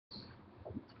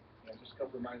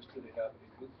to remind you too, they have a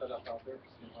booth set up out there,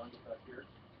 in orange back here.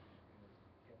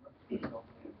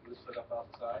 Booth set up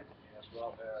outside, as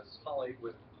well as Holly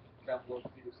with Travel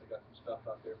Orthopedics. They got some stuff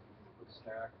out there with a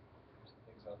snack, some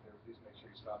things out there. Please make sure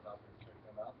you stop out there and check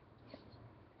them out.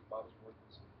 Bob has worked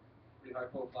with some pretty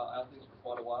high-profile athletes for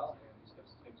quite a while, and he's got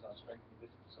some things on strength and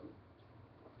conditioning. So,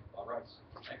 Bob Reisz.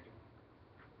 Thank you.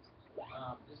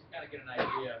 Just to kind of get an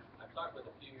idea, I've talked with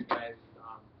a few of you guys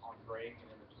on break and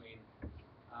in between.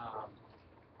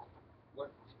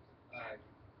 What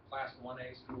Class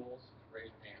 1A schools?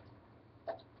 Raise your hand.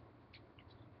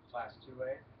 Class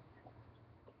 2A?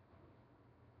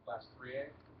 Class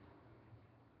 3A?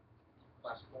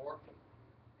 Class 4?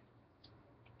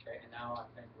 Okay, and now I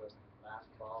think with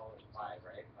basketball it's 5,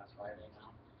 right? Class 5A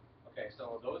now. Okay,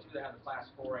 so those of you that have the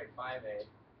Class 4A, 5A,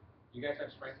 you guys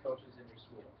have strength coaches in your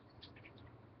school.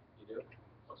 You do?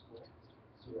 What school?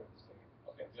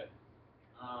 Okay, good.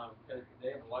 Because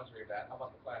they have the luxury of that. How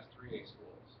about the Class 3A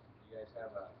schools? You guys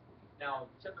have a... Now,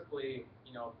 typically,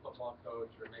 football coach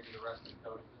or maybe the wrestling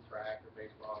coach, the track or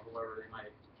baseball, whoever, they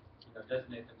might,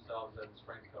 designate themselves as a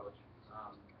strength coach.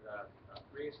 The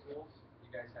 3A schools, you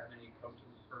guys have any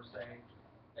coaches per se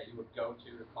that you would go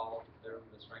to call them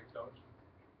the strength coach?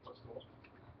 What school?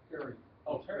 Perry.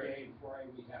 Oh, Perry. 3A and 4A,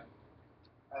 we have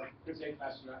our 3A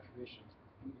classes are not tradition.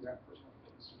 We either have personal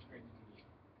fitness or strength and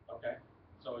conditioning. Okay.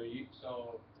 So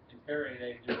in Perry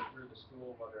they do it through the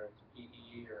school, whether it's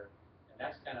PE or, and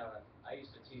that's kind of, I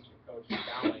used to teach and coach in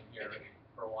Dowling here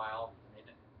for a while, and they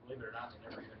didn't, believe it or not, they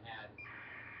never even had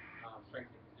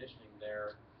strength and conditioning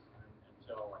there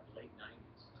until like late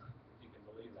 90s, if you can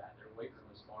believe that. Their weight room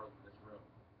was smaller than this room.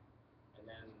 And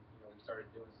then, we started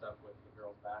doing stuff with the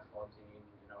girls basketball team,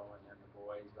 and then the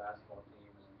boys basketball team,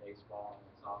 and then baseball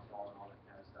and softball and all that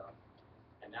kind of stuff.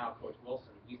 And now Coach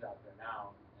Wilson, he's out there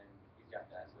now, and he's got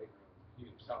that weight room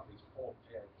huge. Southeast Polk,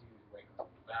 they had a huge weight room.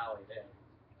 Valley, they have,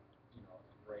 a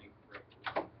great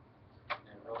room.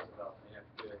 And Roosevelt, they have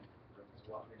good room as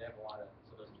well. I mean, they have a lot of,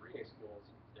 so those 3A schools,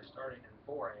 they're starting in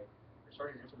 4A, they're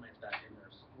starting to implement that in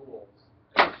their schools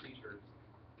as teachers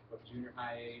with junior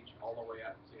high age all the way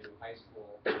up to high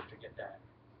school to get that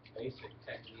basic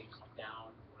techniques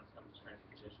down when it comes to strength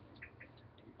and conditioning.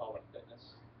 And you call it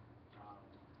fitness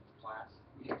class.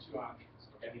 We have two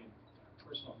options. Okay. Again,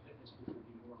 personal fitness, which would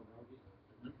be more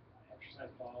aerobic,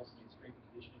 exercise balls, and then strength and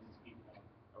conditioning is speed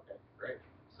development. Okay, great.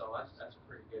 So that's a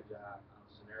pretty good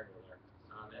scenario there.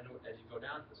 And as you go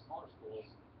down to the smaller schools,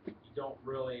 you don't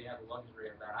really have the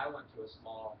luxury of that. I went to a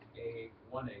small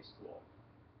 1A school,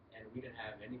 and we didn't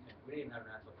have anything. We didn't even have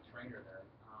an athletic trainer there.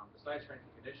 Besides strength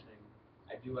and conditioning,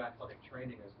 I do athletic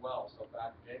training as well. So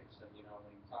Dr. Jacobson,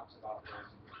 when he talks about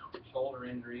those shoulder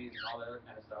injuries and all that other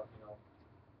kind of stuff,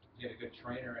 if you have a good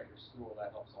trainer at your school,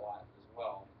 that helps a lot as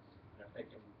well. And if they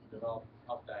can help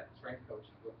that strength coach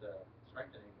with the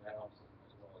strengthening, that helps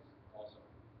as well as also.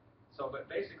 So, but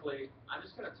basically, I'm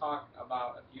just going to talk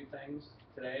about a few things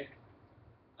today.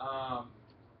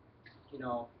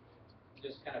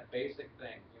 Just kind of basic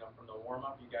things. From the warm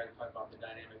up, you guys talk about the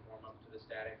dynamic warm up to the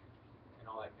static and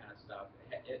all that kind of stuff.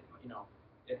 It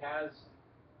has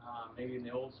maybe in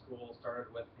the old school started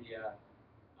with the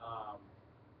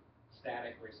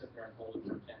static where you sit there and hold it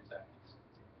for 10 seconds.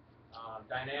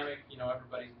 Dynamic,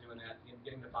 everybody's doing that,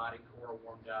 getting the body core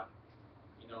warmed up.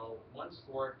 One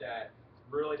sport that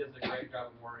really does a great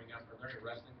job of warming up. Are there any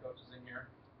wrestling coaches in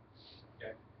here?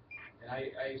 Okay. And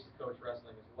I used to coach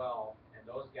wrestling as well, and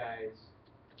those guys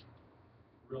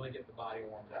really get the body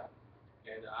warmed up.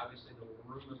 Okay. Obviously, the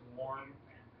room is warm.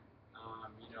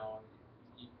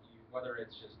 Whether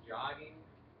it's just jogging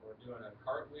or doing a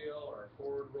cartwheel or a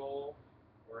forward roll,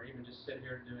 or even just sitting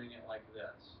here doing it like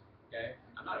this. Okay.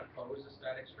 I'm not opposed to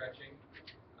static stretching.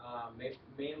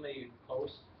 Mainly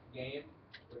post game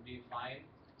would be fine.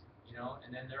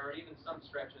 And then there are even some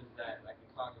stretches that I can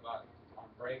talk about on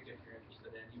break if you're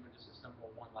interested in, even just a simple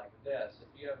one like this.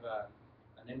 If you have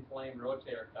an inflamed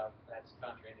rotator cuff, that's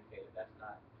contraindicated. That's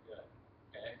not good.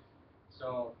 Okay?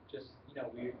 So just,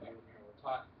 we're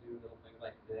taught to do little things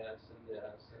like this and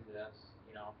this and this,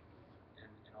 and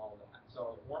all of that.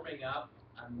 So warming up,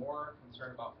 I'm more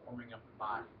concerned about warming up the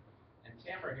body. And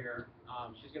Tamara here,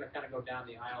 she's going to kind of go down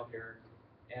the aisle here,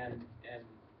 and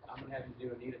I'm going to have you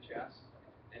do a knee to chest,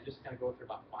 and just kind of go through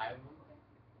about 5 of them.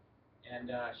 And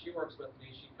she works with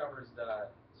me. She covers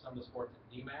some of the sports at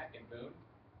DMAC and Boone.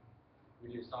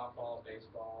 We do softball,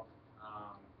 baseball,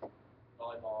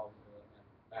 volleyball, and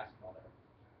basketball there.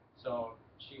 So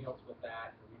she helps with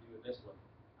that, and we do this with them.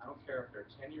 I don't care if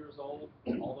they're 10 years old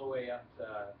all the way up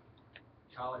to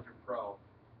college or pro.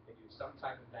 They do some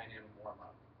type of dynamic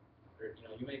warm-up.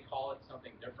 You may call it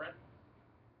something different,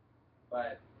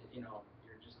 but, your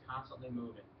constantly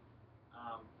moving.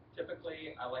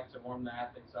 Typically, I like to warm the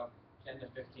athletes up 10 to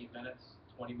 15 minutes,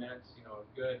 20 minutes,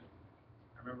 good.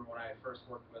 I remember when I first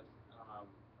worked with,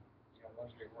 one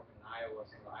street working in Iowa,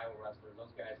 some of the Iowa wrestlers,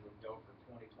 those guys would go for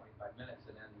 20, 25 minutes,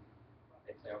 and then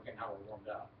they'd say, okay, now we're warmed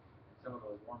up. And some of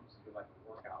those warm-ups would be like a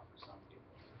workout for some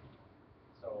people.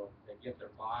 So they get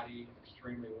their body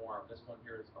extremely warm. This one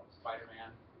here is called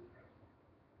Spider-Man,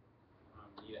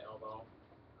 knee to elbow.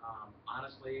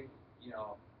 Honestly,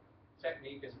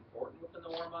 technique is important within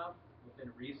the warm-up, within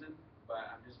reason, but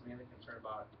I'm just mainly concerned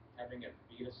about having a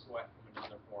bead of sweat coming down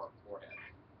their forehead.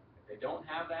 If they don't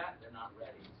have that, they're not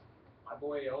ready. My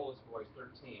oldest boy is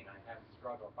 13. I have to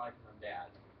struggle, probably because I'm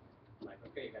dad. I'm like,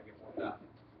 okay, you got to get warmed up.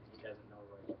 He doesn't know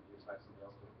what to do, so I have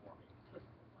somebody else do it for me.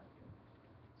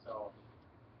 So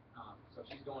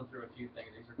she's going through a few things.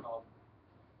 These are called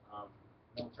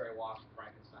military walks with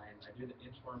Frankenstein. I do the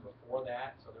inchworm before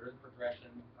that, so there is a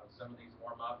progression of some of these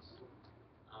warm-ups.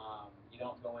 You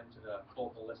don't go into the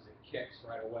full ballistic kicks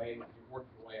right away. You work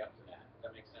your way up to that.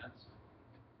 Does that make sense?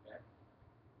 Okay.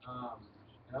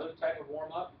 Another type of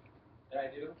warm-up that I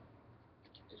do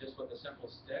is just with a simple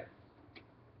stick.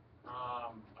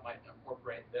 I might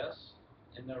incorporate this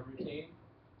in the routine.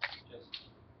 Just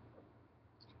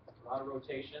a lot of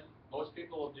rotation. Most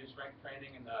people will do strength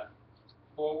training in the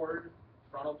forward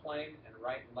frontal plane and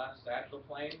right and left sagittal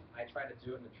plane. I try to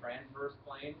do it in the transverse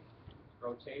plane.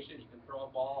 Rotation, you can throw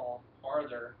a ball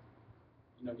farther,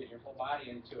 get your whole body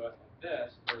into it like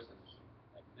this versus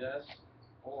like this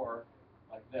or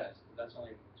like this, because that's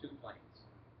only 2 planes.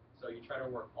 So you try to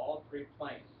work all 3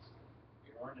 planes.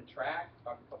 If you're running track,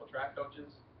 talk to a couple track coaches.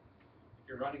 If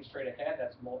you're running straight ahead,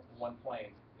 that's more than 1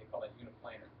 plane. They call that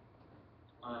uniplanar.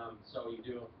 So you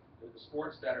do the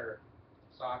sports that are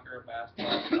soccer,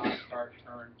 basketball, stop, start,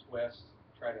 turn, twist.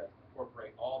 Try to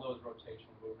incorporate all those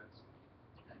rotational movements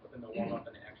within the warm-up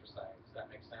and the exercise. Does that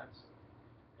make sense?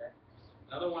 Okay.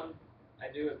 Another one I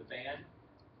do is the band.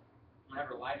 I'm gonna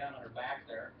have her lie down on her back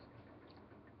there.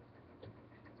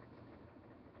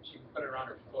 She can put it around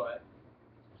her foot.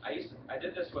 I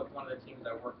did this with one of the teams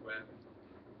I worked with.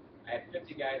 I had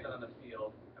 50 guys out on the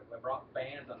field. I brought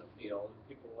bands on the field.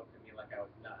 People looked at me like I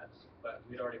was nuts, but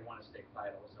we'd already won a state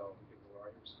title, so people were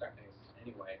already respecting us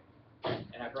anyway.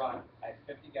 And I had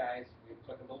 50 guys. We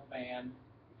took a little band.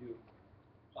 We do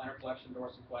plantar flexion,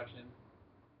 dorsiflexion.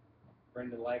 Bring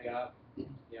the leg up.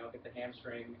 Get the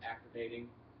hamstring activating.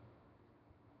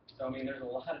 So there's a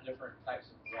lot of different types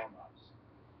of warm-ups.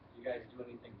 Do you guys do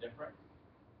anything different?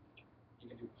 You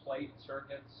can do plate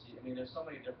circuits. There's so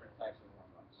many different types of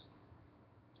warm-ups.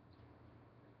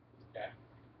 Okay.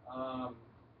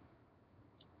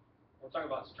 We'll talk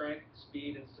about strength,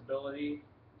 speed, and stability,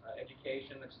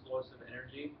 education, explosive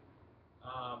energy.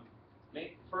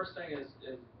 First thing is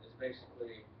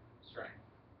basically strength.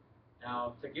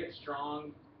 Now, to get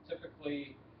strong,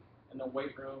 typically in the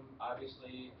weight room,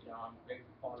 obviously, I'm a big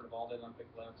proponent of all the Olympic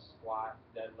lifts, squat,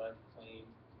 deadlift, clean.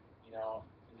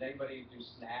 Does anybody do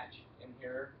snatch in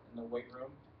here in the weight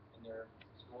room in their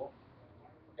school?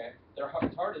 Okay,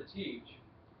 it's hard to teach,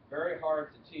 very hard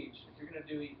to teach. If you're going to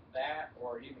do that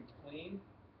or even clean,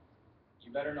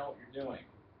 you better know what you're doing.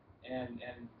 And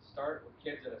start with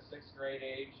kids at a 6th grade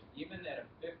age, even at a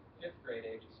fifth grade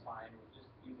age is fine with just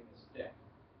using a stick.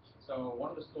 So one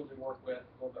of the schools we work with,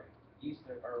 a little bit east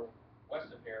or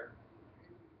west of here,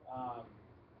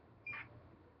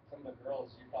 some of the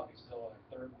girls, you're probably still in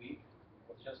their 3rd week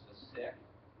with just a stick,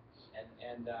 and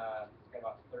we've got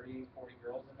about 30, 40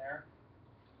 girls in there,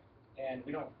 and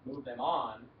we don't move them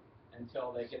on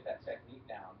until they get that technique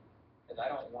down, because I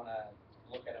don't want to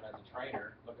look at them as a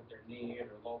trainer, look at their knee or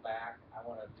their low back. I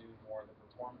want to do more of the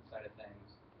performance side of things,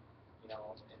 in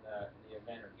the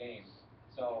event or game.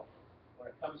 So when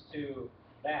it comes to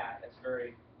that, it's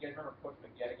very. You guys remember Coach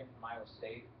McGettigan from Iowa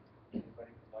State?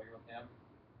 Anybody familiar with him?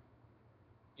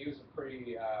 He was a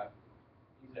pretty.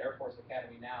 He's at Air Force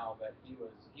Academy now, but he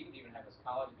would even have his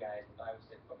college guys with Iowa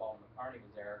State football when McCarney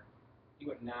was there. He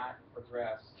would not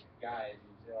progress guys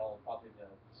until probably the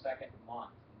 2nd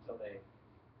month until they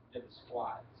did the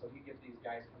squat. So he gets these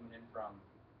guys coming in from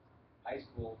high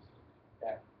schools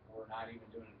that were not even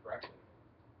doing it correctly.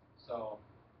 So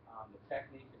the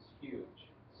technique is huge.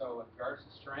 So in regards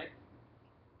to strength,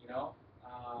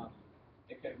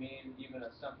 it could mean even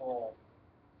a simple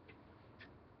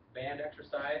band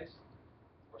exercise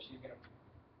where she's going to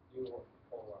do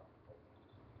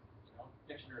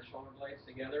pinching her shoulder blades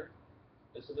together.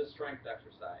 This is a strength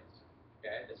exercise.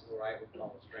 Okay, this is what I would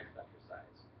call a strength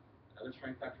exercise. Another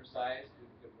strength exercise, do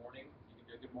the good morning. You can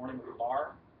do a good morning with a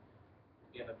bar.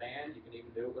 If you have a band, you can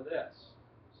even do it with this.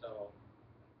 So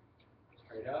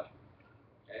straight up.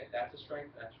 Okay, that's a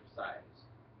strength exercise.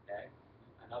 Okay,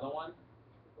 another one.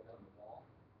 Go down the wall.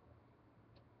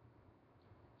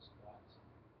 Squats.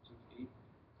 2 feet.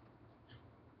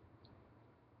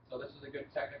 So this is a good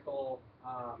technical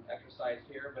exercise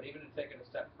here, but even to take it a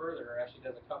step further, actually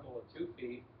does a couple of 2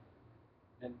 feet,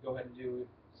 then go ahead and do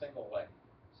single leg.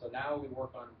 So now we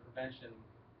work on prevention,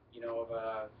 of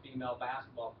a female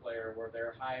basketball player where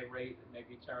their high rate may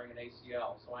be tearing an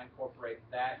ACL. So I incorporate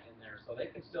that in there. So they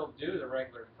can still do the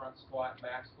regular front squat,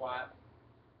 back squat,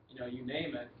 you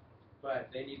name it, but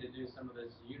they need to do some of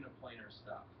this uniplanar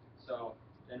stuff. So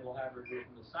then we'll have her do it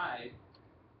from the side.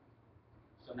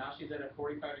 So now she's at a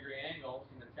 45-degree angle.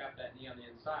 She's going to tap that knee on the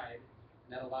inside, and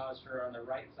that allows her on the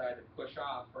right side to push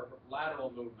off for her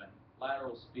lateral movement,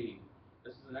 lateral speed.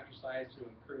 This is an exercise to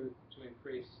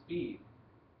increase speed.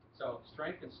 So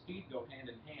strength and speed go hand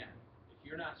in hand. If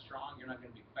you're not strong, you're not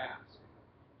going to be fast.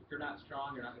 If you're not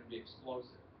strong, you're not going to be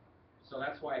explosive. So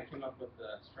that's why I came up with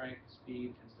the strength,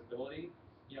 speed, and stability.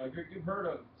 You've heard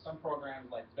of some programs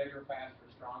like Bigger, Faster,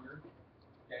 Stronger.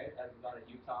 Okay, that was out of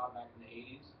Utah back in the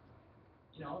 80s.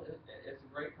 It's a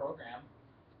great program,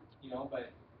 but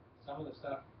some of the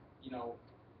stuff,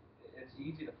 it's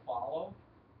easy to follow,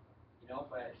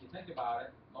 but if you think about it,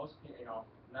 most people,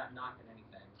 not knocking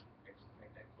anything, just to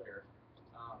make that clear,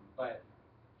 but,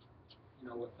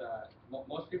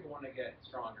 most people want to get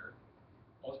stronger,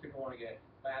 most people want to get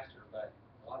faster, but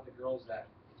a lot of the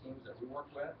teams that we work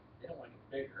with, they don't want to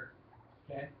get bigger,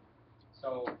 okay?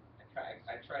 So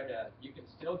I try to, you can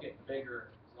still get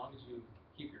bigger as long as you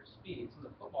keep your speed. Some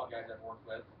of the football guys I've worked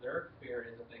with, their fear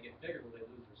is if they get bigger, will they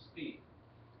lose their speed?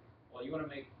 Well, you want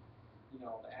to make,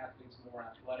 the athletes more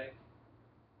athletic,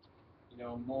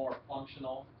 more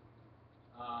functional.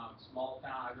 Small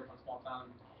town, I grew up in a small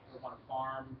town, grew up on a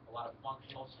farm, a lot of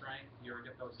functional strength. You ever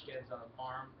get those kids on a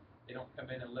farm, they don't come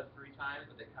in and lift 3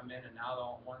 times, but they come in and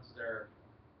now once they're,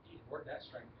 where'd that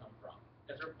strength come from?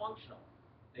 Because they're functional.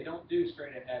 They don't do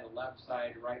straight ahead, left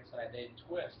side, right side. They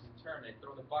twist and turn. They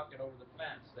throw the bucket over the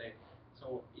fence.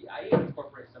 So I even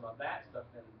incorporate some of that stuff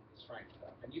in the strength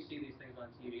stuff. And you see these things on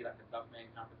TV, like the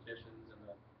Duckman competitions and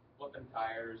the flipping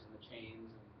tires and the chains.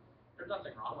 And there's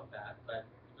nothing wrong with that, but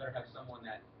you better have someone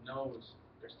that knows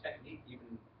there's technique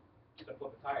even to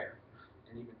flip a tire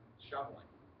and even shoveling,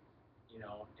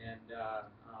 and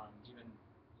even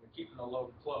keeping the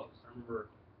load close. I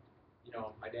remember.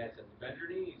 My dad said, bend your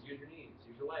knees, use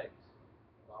your legs.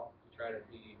 Well, we try to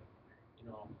be,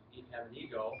 have an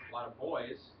ego. A lot of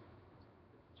boys,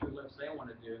 the 2 lifts they want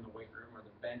to do in the weight room are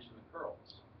the bench and the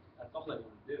curls. That's all they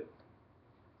want to do.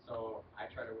 So I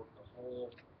try to work the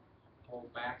whole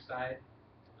backside,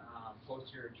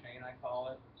 posterior chain I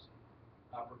call it,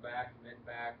 upper back, mid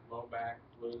back, low back,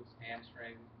 glutes,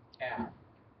 hamstring, calf.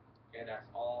 Okay, that's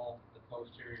all the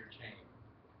posterior chain.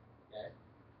 Okay.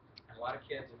 And a lot of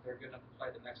kids, if they're good enough to play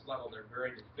at the next level, they're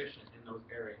very deficient in those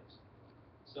areas.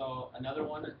 So another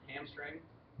one is hamstring.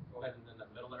 Go ahead and in the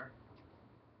middle there.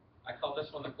 I call this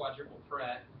one the quadruple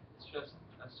threat. It's just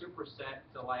a superset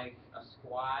to like a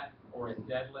squat or a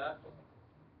deadlift.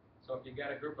 So if you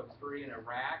got a group of 3 in a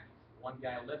rack, one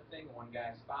guy lifting, one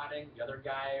guy spotting, the other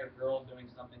guy or girl doing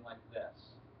something like this.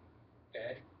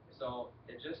 Okay? So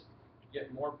it just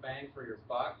get more bang for your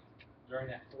buck during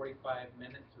that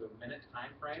 45-minute to a minute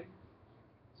time frame.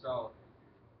 So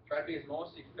try to be as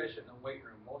most efficient in the weight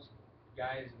room. Most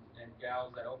guys and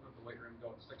gals that open up the weight room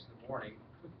go at 6 in the morning,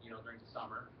 during the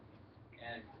summer,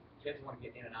 and kids want to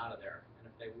get in and out of there. And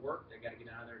if they work, they got to get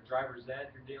out of there. Driver's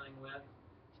ed you're dealing with.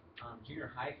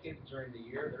 Junior high kids during the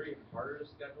year, they're even harder to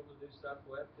schedule to do stuff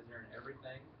with because they're in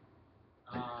everything.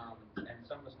 And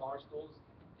some of the smaller schools,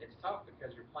 it's tough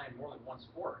because you're playing more than one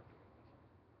sport.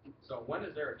 So when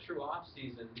is there a true off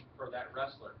season for that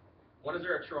wrestler? When is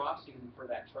there a true off season for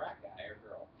that track guy or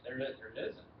girl? There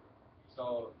isn't.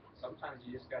 So sometimes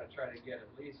you just got to try to get at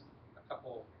least a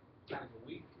couple times a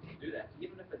week to do that,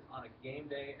 even if it's on a game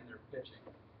day and they're pitching.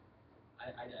 I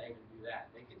even do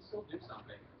that. They can still do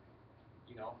something,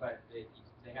 but they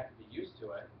have to be used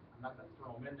to it. I'm not going to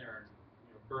throw them in there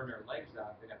and burn their legs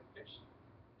out. They got to pitch,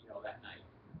 that night.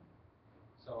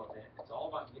 So it's all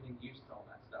about getting used to all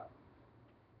that stuff.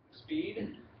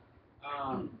 Speed.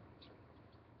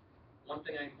 One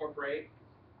thing I incorporate,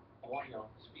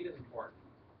 speed is important.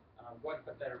 Go ahead and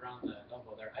put that around the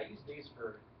elbow there. I use these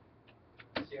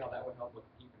see how that would help with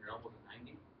keeping your elbows at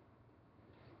 90.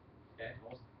 Okay,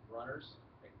 most runners,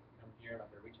 they come here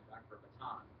like they're reaching back for a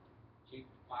baton. Cheek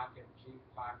pocket,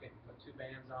 put 2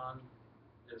 bands on.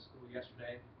 Did a school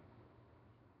yesterday.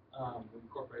 We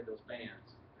incorporated those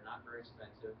bands. They're not very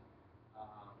expensive.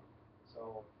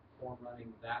 So form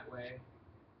running that way.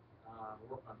 We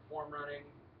work on form running,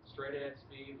 straight ahead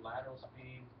speed, lateral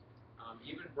speed,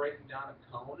 even breaking down a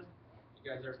cone. You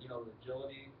guys are, the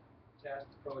agility test,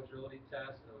 pro agility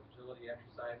test, agility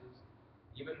exercises.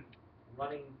 Even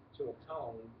running to a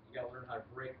cone, you got to learn how to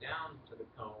break down to the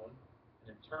cone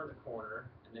and then turn the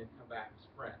corner and then come back and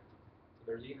sprint. So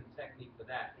there's even technique for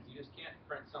that. You just can't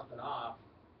print something off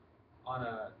on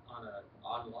a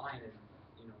online and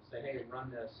say, hey, run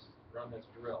this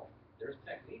drill. There's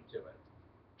technique to it.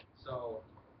 So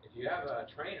if you have a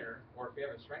trainer or if you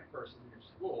have a strength person in your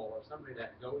school or somebody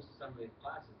that goes to some of these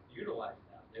classes, utilize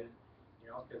them.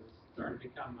 Because it's starting to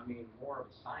become, more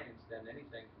of a science than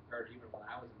anything compared to even when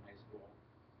I was in high school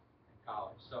and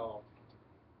college. So,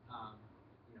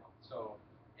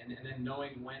 and then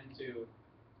knowing when to,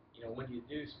 when you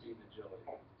do speed and agility,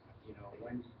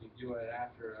 when you do it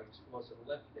after an explosive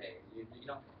lift day,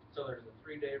 so there's a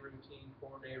 3-day routine,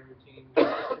 4-day routine.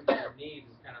 Their needs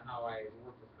is kind of how I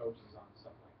work with coaches on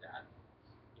stuff like that,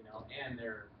 and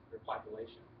their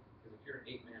population. Because if you're an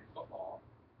 8-man football,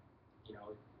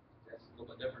 that's a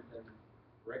little bit different than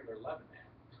regular 11-man,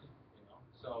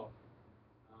 So,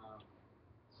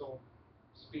 so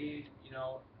speed,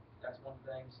 that's one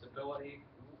thing. Stability.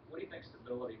 What do you think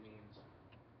stability means?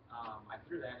 I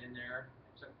threw that in there.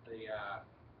 I took the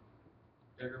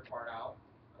bigger part out,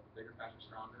 bigger, faster,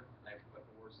 stronger, and I put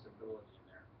the word stability in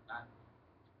there.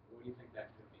 What do you think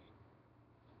that could mean?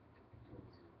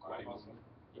 Body movement.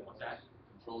 What's that?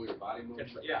 Control your body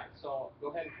movement. Yeah, so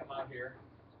go ahead and come out here.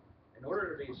 In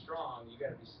order to be strong, you got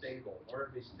to be stable. In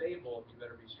order to be stable, you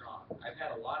better be strong. I've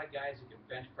had a lot of guys who can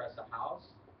bench press a house,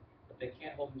 but they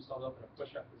can't hold themselves up in a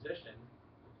push-up position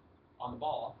on the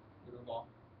ball,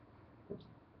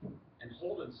 and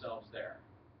hold themselves there.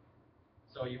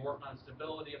 So you work on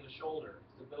stability of the shoulder,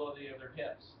 stability of their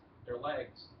hips, their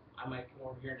legs. I might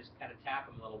come over here and just kind of tap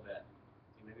them a little bit.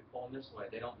 You maybe pull them this way.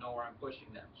 They don't know where I'm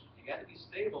pushing them. You got to be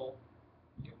stable.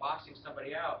 If you're boxing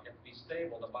somebody out, you have to be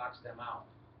stable to box them out.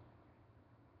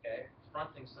 Okay?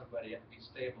 Fronting somebody, you have to be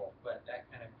stable, but that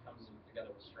kind of comes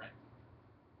together with strength.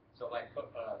 So like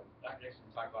Dr. Nixon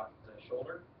talked about the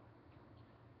shoulder,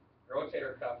 the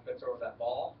rotator cuff fits over that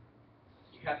ball.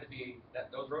 You have to be,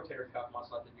 those rotator cuff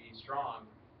muscles have to be strong,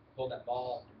 hold that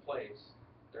ball in place.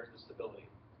 There's the stability.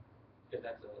 Because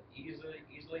that's an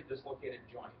easily dislocated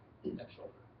joint, that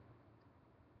shoulder.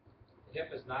 The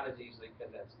hip is not as easily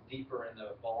because that's deeper in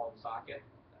the ball and socket,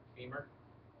 that femur.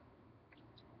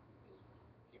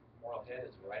 Femoral head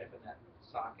is right up in that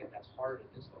socket. That's hard to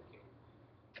dislocate.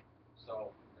 So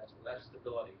that's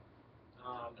stability.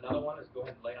 Another one is go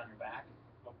ahead and lay it on your back,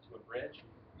 come up to a bridge.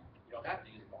 You don't have to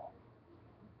use a ball.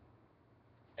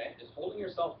 Okay, just holding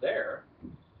yourself there,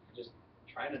 just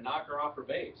trying to knock her off her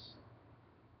base.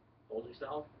 Hold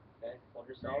yourself. Okay, hold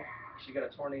yourself. She got a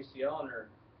torn ACL on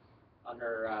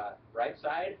her right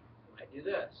side. You might do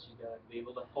this. She got to be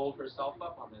able to hold herself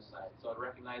up on this side. So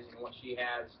recognizing what she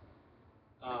has,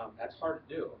 that's hard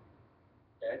to do.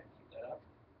 Okay, keep that up.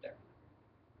 There.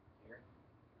 Here.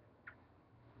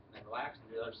 And then relax and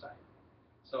do the other side.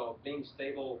 So being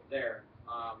stable there.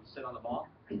 Sit on the ball.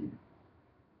 And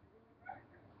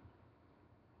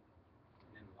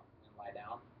lie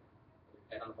down.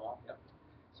 Head on the ball. Yep.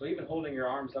 So even holding your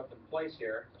arms up in place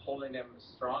here, holding them as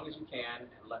strong as you can,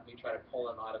 and let me try to pull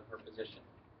them out of her position.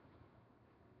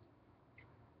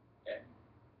 Okay.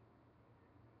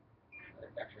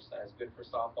 Another exercise, good for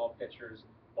softball pitchers,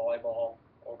 volleyball,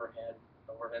 overhead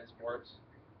sports,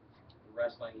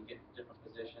 wrestling. You get different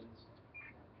positions.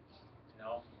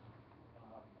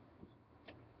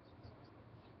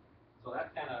 So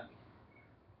that kind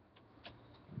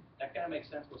of makes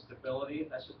sense with stability.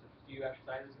 That's just a few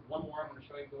exercises. One more I'm going to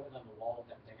show you. Go ahead on the wall,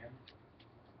 that fan.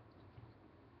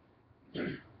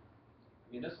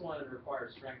 This one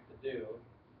requires strength to do.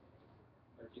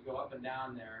 But if you go up and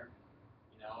down there,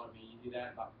 you do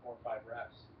that about 4 or 5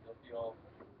 reps. You'll feel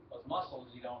those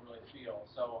muscles you don't really feel.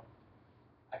 So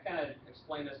I kind of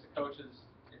explain this to coaches.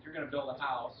 If you're going to build a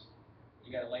house,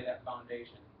 you got to lay that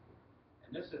foundation.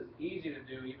 And this is easy to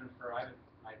do even for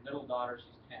my middle daughter.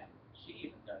 She's 10.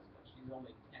 She even does this. She's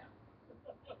only 10. This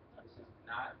is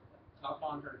not tough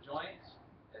on her joints.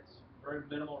 It's very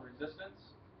minimal resistance.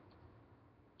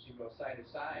 She goes side to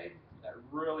side. That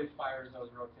really fires those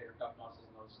rotator cuff muscles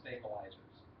and those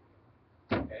stabilizers.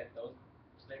 Okay, those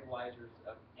stabilizers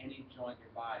of any joint in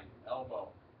your body,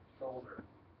 elbow, shoulder,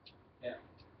 hip,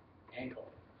 ankle,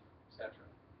 etc.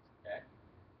 Okay,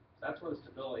 so that's where the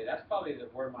stability. That's probably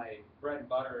where my bread and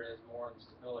butter is, more in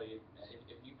stability.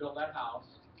 If you build that house,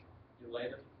 you lay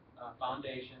the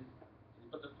foundation, you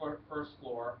put the first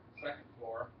floor, second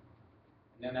floor,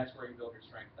 and then that's where you build your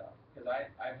strength up. Because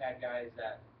I've had guys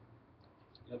that,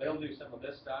 they'll do some of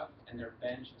this stuff, and their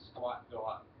bench and squat go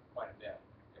up quite a bit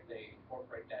if they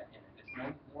incorporate that in it. It's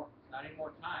not any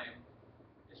more time.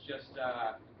 It's just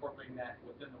incorporating that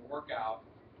within the workout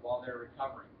while they're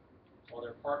recovering, while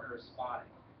their partner is spotting.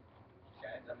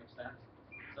 Okay, does that make sense?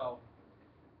 So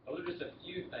those are just a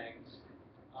few things.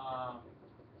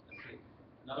 Let's see.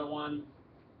 Another one,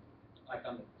 like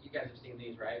you guys have seen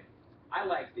these, right? I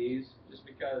like these just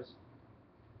because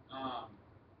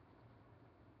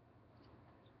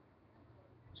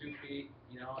 2 feet,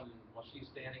 and while she's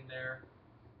standing there,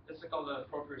 this is called the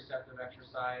proprioceptive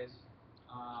exercise.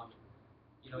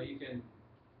 You can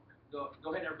go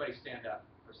ahead and everybody stand up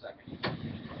for a second.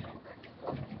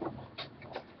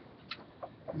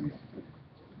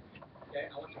 Okay,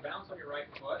 I want you to bounce on your right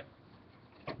foot.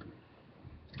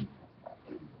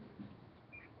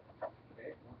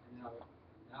 Okay, and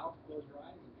now close your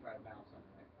eyes and try to bounce on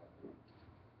your right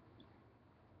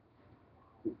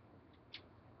foot.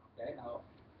 Okay, now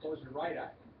close your right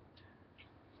eye.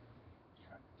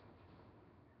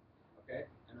 Okay,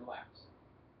 and relax.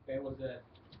 Okay, was it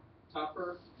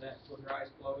tougher with your eyes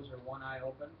closed or one eye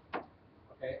open?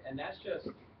 Okay, and that's just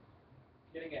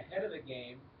getting ahead of the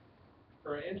game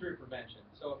for injury prevention.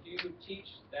 So if you teach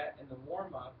that in the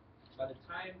warm-up, by the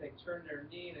time they turn their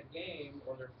knee in a game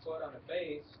or their foot on a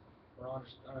base or on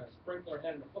a sprinkler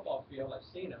head in a football field, I've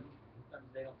seen them,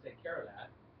 sometimes they don't take care of that,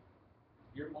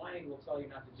 your mind will tell you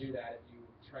not to do that if you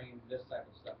train this type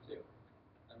of stuff too.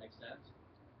 That makes sense?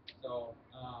 So,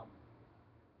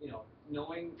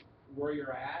 knowing where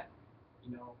you're at,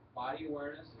 body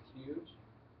awareness is huge.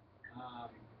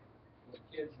 With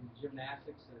kids in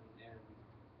gymnastics and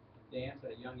dance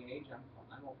at a young age, I'm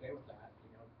okay with that.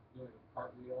 Doing a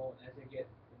cartwheel, and as they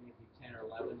get maybe 10 or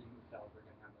 11, you can tell they're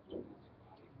going to have a gymnastic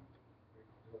body. They're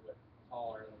a little bit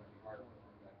taller, they're going to be harder for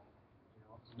them,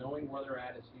 but knowing where they're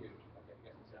at is huge. Okay, you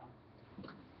got this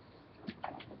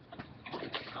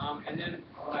down. And then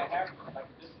what I have,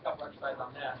 like just a couple exercises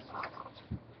on this.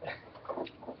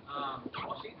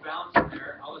 While she's balancing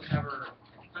there, I'll just have her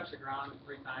touch the ground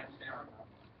 3 times, stand right up.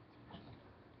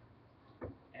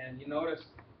 And you notice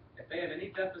if they have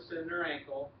any deficit in their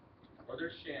ankle, or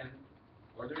their shin,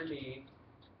 or their knee,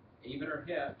 even her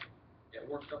hip, it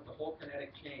works up the whole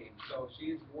kinetic chain. So if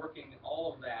she's working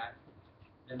all of that,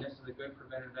 then this is a good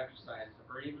preventative exercise,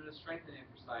 or even a strengthening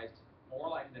exercise, more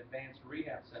like an advanced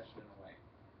rehab session in a way.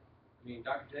 I mean,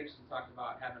 Dr. Jacobson talked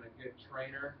about having a good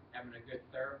trainer, having a good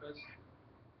therapist.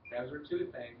 Those are 2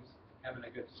 things. Having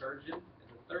a good surgeon is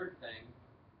a 3rd thing.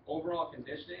 Overall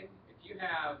conditioning. If you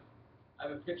I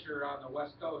have a picture on the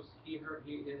West Coast. He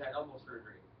had elbow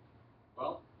surgery.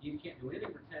 Well, he can't do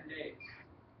anything for 10 days.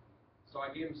 So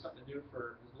I gave him something to do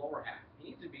for his lower half.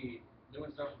 He needs to be doing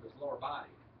stuff with his lower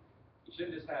body. You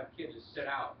shouldn't just have kids just sit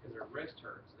out because their wrist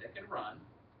hurts. They can run.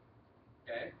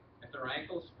 Okay? If their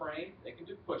ankle's sprained, they can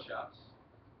do push-ups.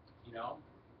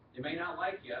 They may not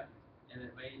like you, and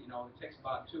it may, it takes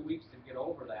about 2 weeks to get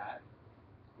over that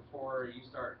before you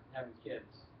start having kids,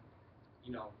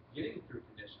 getting through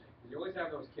conditioning. Because you always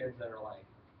have those kids that are like,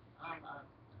 I'm a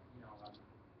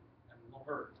little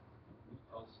hurt.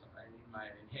 I need my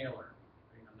inhaler.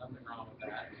 Nothing wrong with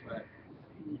that, but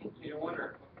you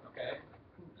wonder, okay?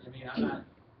 I mean, I'm not,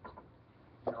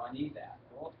 I need that.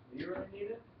 Well, do you really need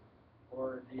it?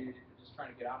 Or do you just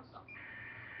trying to get out of something?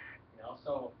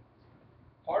 So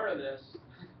part of this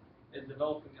is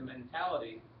developing a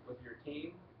mentality with your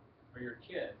team or your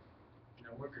kid,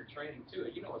 with your training too.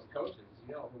 As coaches,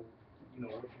 which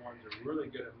ones are really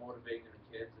good at motivating their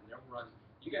kids, and they'll run.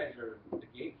 You guys are the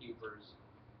gatekeepers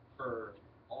for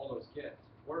all those kids.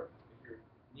 If your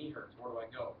knee hurts, where do I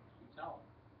go? You tell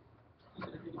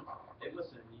them. They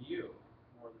listen to you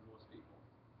more than most people.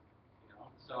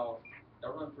 So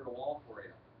they'll run through the wall for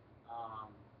you.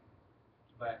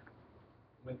 But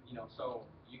when so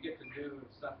you get to do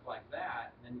stuff like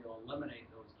that, and then you'll eliminate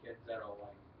those kids that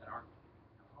aren't.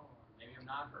 Maybe I'm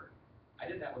not hurt. I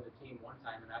did that with a team one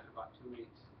time, and after about 2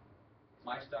 weeks,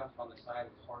 my stuff on the side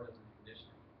was harder than the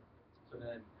conditioning. So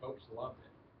then coach loved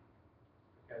it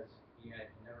because he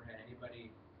had never had anybody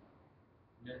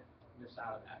miss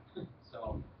out of that.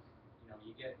 So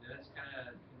you get that's kind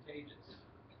of contagious.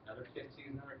 Another kid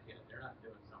sees another kid; they're not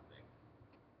doing something,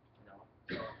 so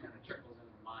it kind of trickles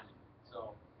into the mind.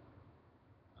 So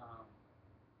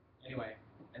anyway,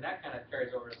 and that kind of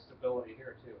carries over to stability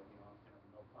here too. Kind of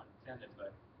no pun intended,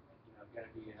 but you've got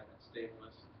to have that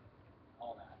stableness, and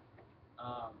all that.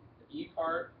 The E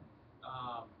part,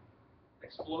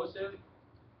 explosive.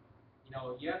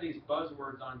 You have these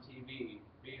buzzwords on TV,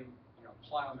 being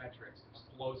plyometrics,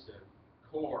 explosive,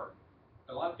 core.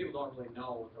 But a lot of people don't really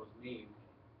know what those mean.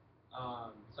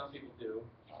 Some people do.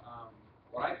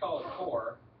 what I call a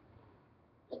core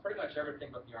is pretty much everything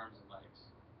but the arms and legs.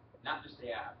 Not just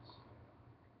the abs,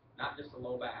 not just the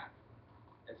low back.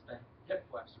 It's the hip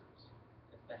flexors,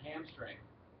 it's the hamstring,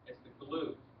 it's the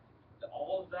glute.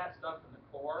 All of that stuff in the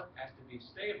core has to be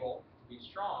stable, to be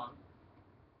strong,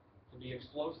 to be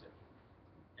explosive.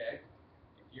 Okay?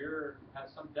 If you have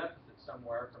some deficit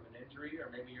somewhere from an injury, or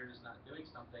maybe you're just not doing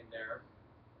something there,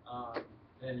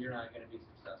 then you're not going to be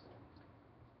successful.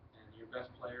 And your best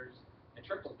players, it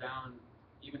trickles down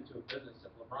even to a business.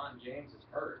 If LeBron James is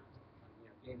hurt,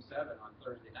 Game 7 on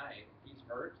Thursday night, if he's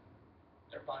hurt,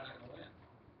 they're probably not going to win.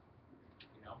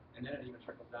 And then it even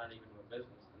trickles down even to a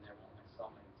business, and they won't sell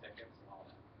many tickets and all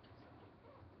that.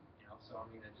 So I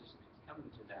mean, it's coming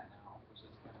to that now, which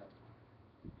is kind of,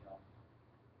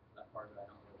 that part of it I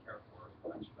don't really care for as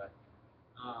much. But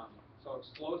so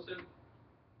explosive,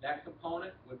 that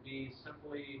component would be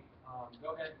simply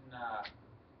go ahead and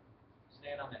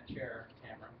stand on that chair,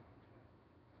 Cameron.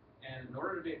 And in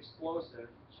order to be explosive,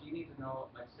 she needs to know,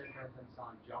 like say for instance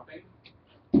on jumping,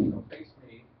 so face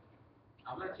me.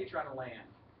 I'm going to teach her how to land.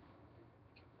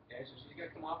 Okay, so she's going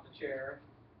to come off the chair,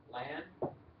 land,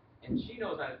 and she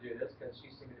knows how to do this because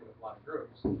she's seen me do it with a lot of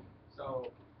groups. So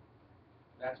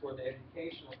that's where the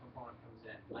educational component comes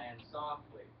in. Land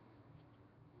softly.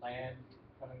 Land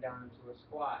coming down into a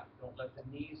squat. Don't let the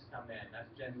knees come in.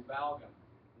 That's genu valgum.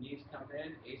 Knees come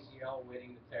in, ACL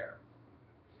waiting to tear.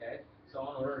 Okay? So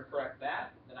in order to correct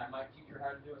that, then I might teach her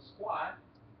how to do a squat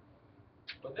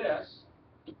with this.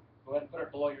 Go ahead and put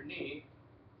it below your knee.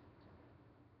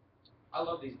 I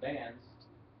love these bands.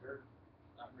 They're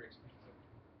not very expensive.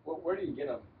 Well, where do you get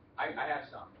them? I have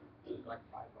some. Like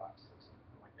 $5,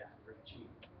 something like that. They're cheap.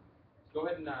 Go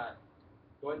ahead and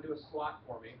do a squat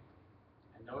for me.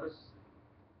 And notice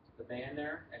the band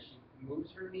there as she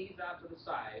moves her knees out to the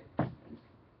side.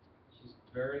 She's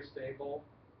very stable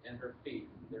in her feet.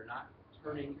 They're not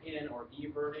turning in or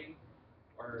everting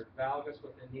or valgus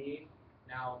with the knee.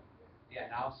 Now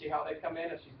see how they come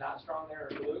in if she's not strong there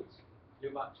in her glutes? Do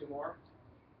about 2 more.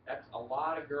 That's a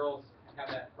lot of girls have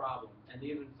that problem, and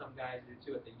even some guys do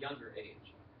too at the younger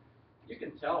age. You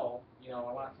can tell, I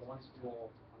went to one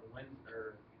school on Wednesday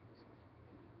or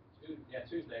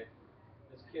Tuesday.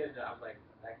 This kid, I was like,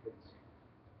 that kid's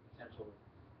potential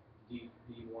D1,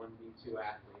 D2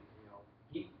 athlete.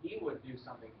 He would do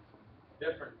something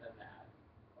different than that.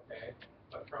 Okay,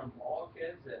 but from all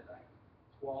kids at like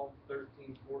 12,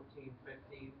 13, 14,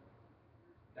 15,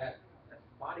 that's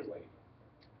body weight.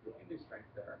 You can do strength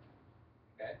there.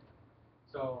 Okay?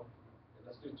 So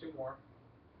let's do 2 more.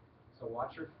 So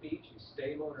watch her feet. She's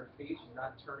stable in her feet. She's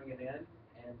not turning it in,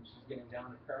 and she's getting down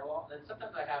to parallel. And then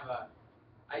sometimes I have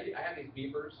these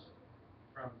beepers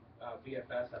from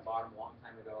BFS. I bought them a long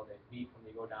time ago. They beep when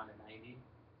you go down to 90.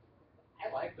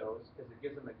 I like those because it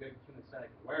gives them a good kinesthetic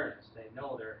awareness. They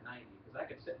know they're at 90. Because I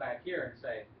could sit back here and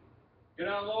say, get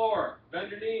down lower, bend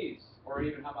your knees. Or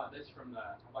even, how about this how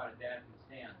about a dad from the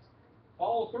stands?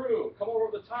 Follow through, come over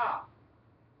the top.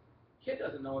 Kid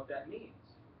doesn't know what that means.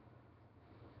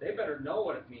 They better know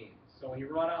what it means. So when you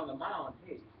run out on the mound,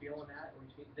 hey, you feeling that?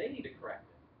 They need to correct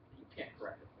it. You can't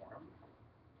correct it for them.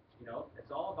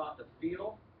 It's all about the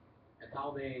feel and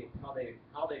how they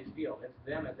feel. It's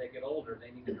them as they get older. They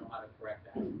need to know how to correct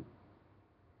that.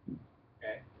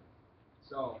 Okay.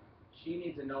 So she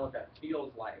needs to know what that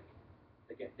feels like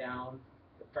to get down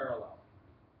to parallel.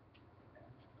 Okay.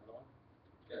 Another one.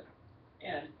 Good.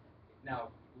 And now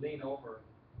lean over.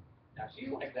 Now she's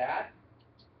like that.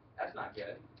 That's not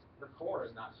good. Her core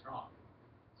is not strong.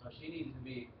 So she needs to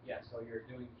be, so you're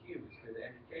doing cues to the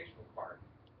educational part.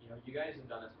 You guys have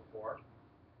done this before.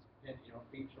 And,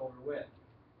 feet shoulder width.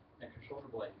 Neck your shoulder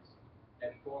blades.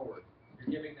 Head forward. You're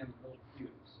giving them little cues.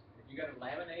 If you got to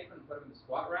laminate them and put them in the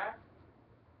squat rack,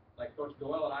 like Coach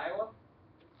Doyle at Iowa,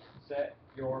 set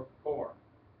your core.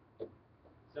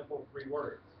 Simple 3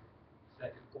 words.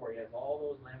 Set your core. He has all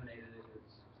those laminated in his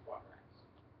squat racks.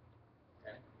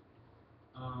 Okay?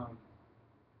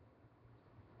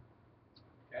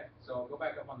 Okay, so go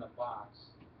back up on the box,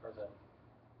 or the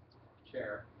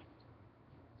chair.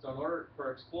 So in order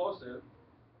for explosive,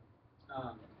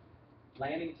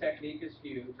 landing technique is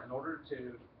huge. In order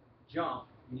to jump,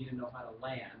 you need to know how to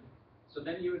land. So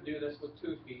then you would do this with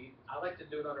 2 feet. I like to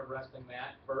do it on a wrestling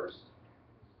mat first.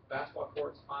 Basketball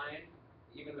court's fine.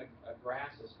 Even a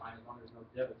grass is fine as long as there's no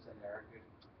divots in there.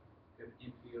 Good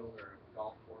infield or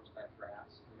golf course type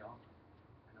grass, I know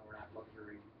we're not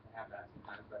luxury to have that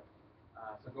sometimes, but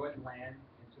so go ahead and land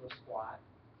into a squat.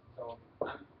 So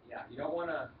you don't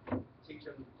want to teach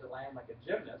them to land like a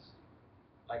gymnast,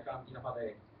 like how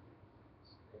they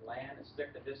land and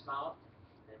stick the dismount.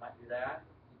 They might do that.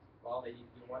 Well, you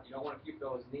don't want to keep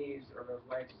those knees or those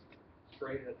legs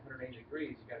straight at 180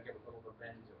 degrees. You got to give a little bit of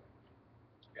bend to it.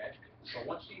 Okay. So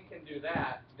once you can do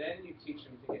that, then you teach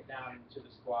them to get down into the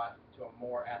squat to a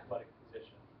more athletic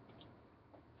position.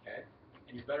 Okay.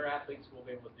 And your better athletes will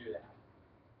be able to do that.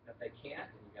 And if they can't,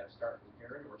 then you got to start from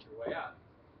here and work your way up.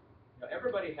 You know,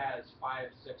 everybody has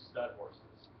 5, 6 stud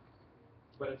horses,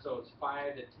 but it's those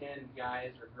 5 to 10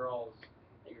 guys or girls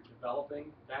that you're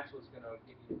developing. That's what's going to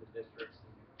get you to the districts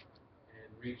and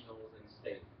regionals and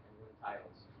state and win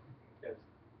titles. Because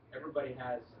everybody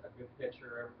has a good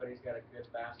pitcher, everybody's got a good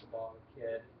basketball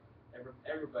kid.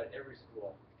 Every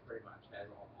school pretty much has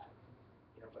all that.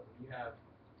 You know, but when you have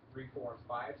 3, 4, and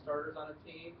 5 starters on a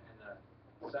team, and the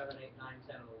 7, 8, 9,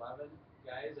 10, and 11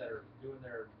 guys that are doing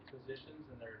their positions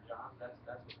and their jobs, that's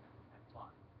what's kind of fun.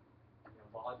 You know,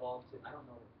 volleyball. I don't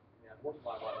know. I mean, I've worked with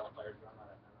volleyball players, but I'm not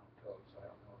a coach, so I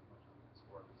don't know as much on that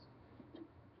sport as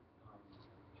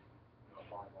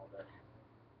volleyball. But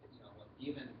you know,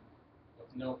 even with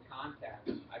no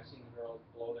contact, I've seen girls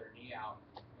blow their knee out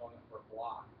going up for a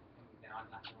block, coming down,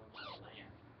 not knowing how to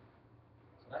land.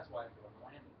 So that's why I throw in the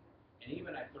landing. And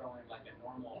even I throw in like a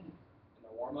normal, in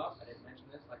the warm-up, I didn't mention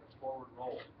this, like a forward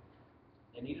roll.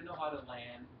 They need to know how to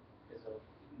land, because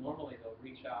normally they'll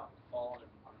reach out and fall on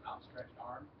an outstretched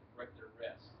arm, break their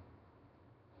wrist.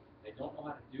 They don't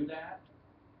know how to do that.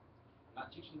 I'm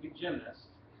not teaching to be gymnasts,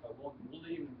 but I'll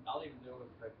even do it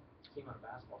with the team on a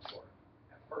basketball court.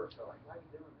 At first, they're like, why are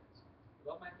you doing this?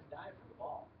 Well, I have to dive for the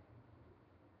ball.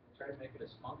 I try to make it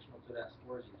as functional to that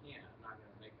sport as you can. I'm not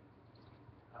going to make it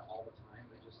not all the time,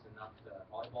 but just enough.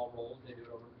 Volleyball rolls, they do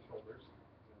it over their shoulders.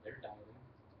 You know, they're diving.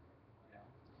 You know,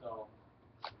 so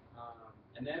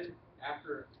and then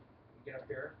after you get up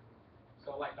here,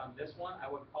 so like on this one,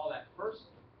 I would call that first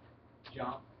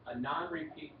jump a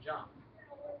non-repeat jump.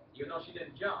 Even though she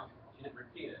didn't jump, she didn't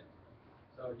repeat it.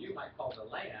 So you might call it a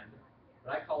land,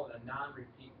 but I call it a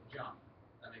non-repeat jump.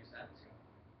 That makes sense?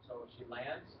 So if she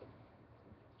lands,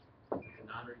 it's a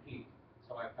non-repeat.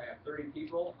 So if I have 30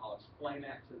 people, I'll explain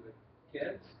that to the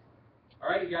kids. All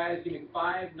right, you guys, give me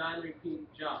 5 non-repeat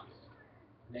jumps.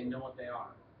 And they know what they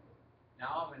are.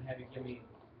 Now I'm going to have you give me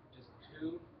just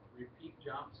 2 repeat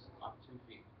jumps off 2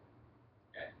 feet.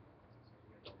 Okay? So you're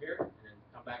going to go here, and then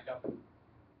come back up and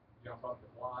jump up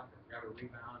the block, or grab a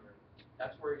rebound, or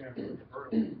that's where you're going to move the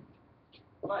vertical.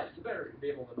 But you better be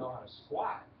able to know how to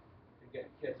squat to get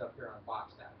kids up here on a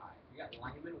box that high. If you got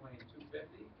linemen weighing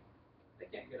 250, they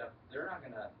can't get up. They're not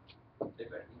going to, they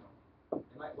better, you know,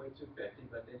 they might weigh 250,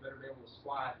 but they better be able to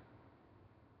squat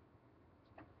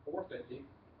 450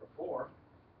 or 4,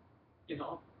 you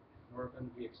know, in order for them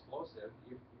to be explosive.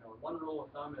 You know, one rule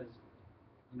of thumb is,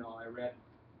 you know, I read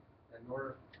that in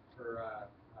order for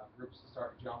groups to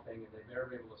start jumping, they better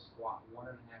be able to squat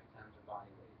 1.5 times their body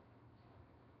weight.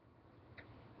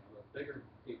 You know, the bigger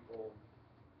people,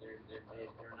 they're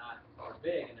not, they're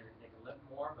big and they can lift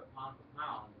more, but pound for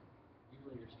pound,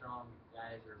 usually your strong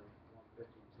guys are 150,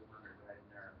 200 right in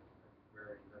there.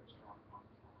 They're very, very strong pound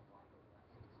for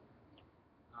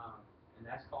pound. And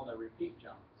that's called a repeat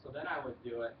jump. So then I would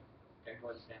do it. Okay,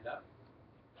 go ahead and stand up.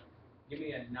 Give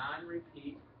me a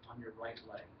non-repeat on your right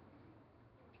leg.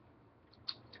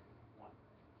 1.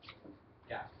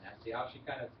 Yeah, now see how she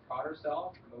kind of caught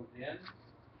herself, moved in.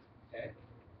 Okay,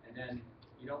 and then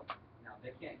you don't. Now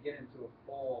they can't get into a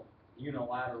full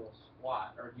unilateral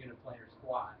squat or uniplanar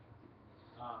squat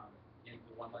into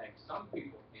one leg. Some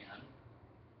people can.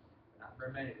 Not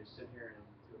very many to sit here and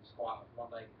do a squat with one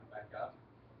leg and come back up.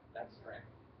 That's strength.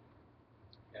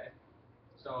 Okay,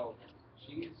 so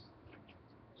she's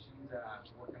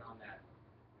working on that.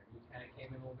 Her knee kind of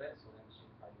came in a little bit, so then she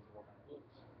probably needs to work on her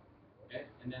glutes. Okay,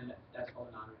 and then that's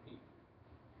called a non-repeat.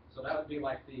 So that would be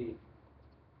like the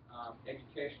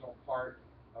educational part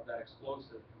of that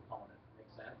explosive component.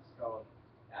 Makes sense? So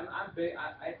I'm big.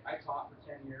 I taught for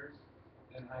 10 years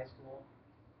in high school,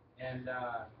 and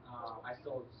I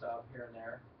still sub here and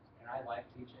there, and I like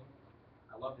teaching.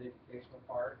 I love the educational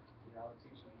part, you know,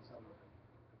 teaching some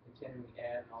continuing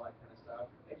ed and all that kind of stuff.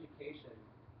 Education,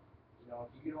 you know,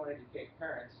 if you don't educate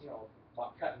parents, you know,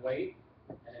 about cutting weight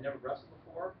and they never wrestled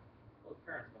before, those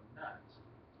parents go nuts.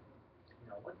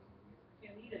 You know, what? You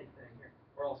can't eat anything here.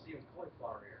 Or I'll see them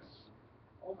cauliflower ears.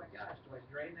 Oh my gosh, do I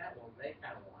drain that? Well, they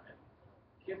kind of want it.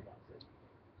 Kid wants it.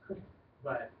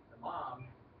 But the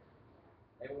mom,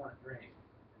 they want it drained.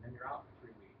 And then you're out for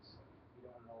 3 weeks.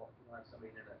 You don't know, you don't have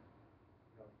somebody there that,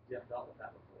 you know, dealt with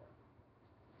that before.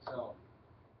 So,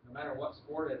 no matter what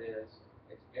sport it is,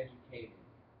 it's educating.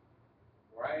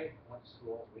 Where I went to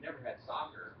school, we never had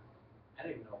soccer. I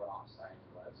didn't even know what offside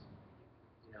was.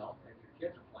 You know, and if your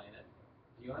kids are playing it,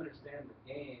 you understand the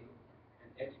game and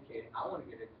educate I want to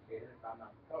get educated if I'm not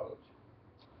the coach,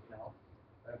 you know.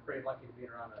 But I'm pretty lucky to be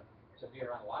around a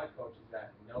lot of coaches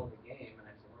that know the game, and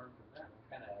I can learn from them. I'm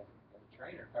kind of, as a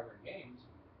trainer covering games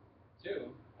too,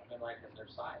 I've been like on their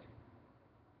side,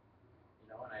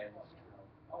 you know. And I,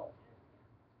 oh,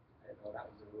 I didn't know that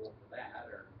was the rule for that,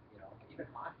 or even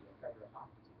hockey. I covered a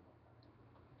hockey team one time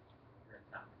here in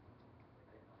town.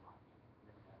 I didn't know hockey.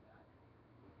 I didn't have that.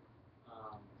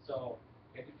 So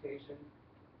education,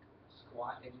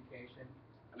 squat education.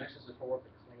 I mentioned this before with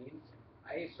the cleans.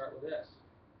 I start with this: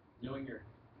 knowing your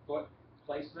foot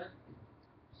placement,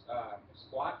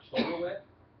 squat shoulder width,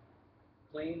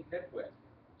 clean hip width,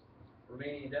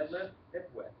 Romanian deadlift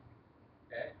hip width.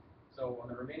 Okay. So on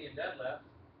the Romanian deadlift,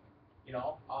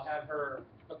 I'll have her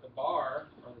put the bar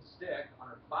or the stick on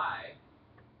her thigh,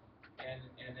 and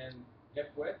then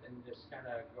hip width, and just kind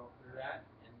of go through that,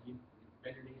 and you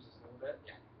bend your knees just a little bit,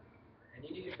 yeah. And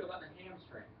you need to feel that in the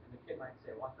hamstring. And the kid might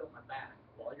say, well, I feel my back.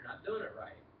 Well, you're not doing it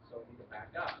right, so you need to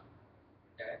back up.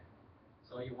 Okay.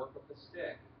 So you work with the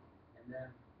stick, and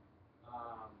then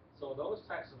so those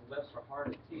types of lifts are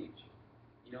hard to teach.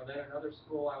 Then another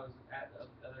school I was at the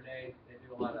other day, they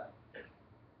do a lot of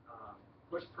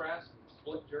push press and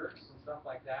split jerks and stuff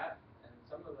like that. And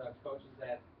some of the coaches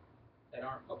that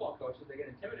aren't football coaches, they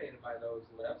get intimidated by those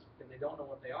lifts because they don't know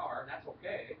what they are, and that's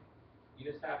okay. You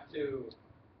just have to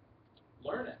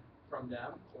learn it from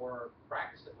them or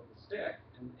practice it with a stick,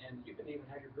 and you can even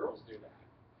have your girls do that.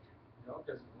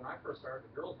 Because when I first started,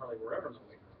 the girls hardly were ever in the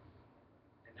weight room.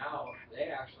 And now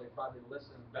they actually probably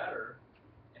listen better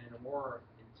and are more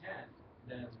intent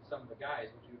than some of the guys.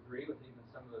 Would you agree with even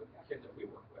some of the kids that we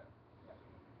work with?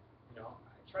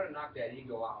 I try to knock that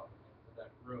ego out of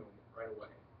that room right away,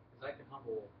 because I can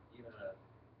humble even a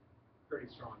pretty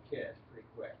strong kid pretty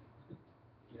quick.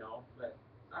 But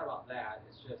it's not about that.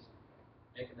 It's just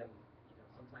making them.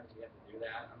 Sometimes you have to do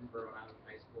that. I remember when I was in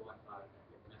high school, I thought I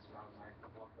could mess around with my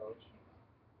football coach.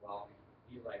 Well,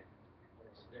 he's like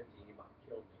almost 50. He about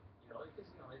killed me. Because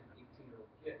he's an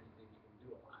 18-year-old kid, and you think you can do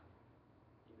a lot.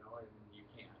 And you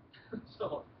can't.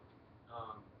 So.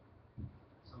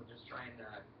 So just trying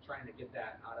to get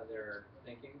that out of their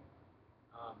thinking.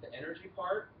 The energy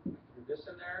part, threw this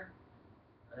in there,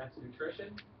 and that's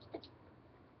nutrition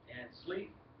and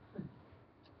sleep.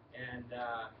 And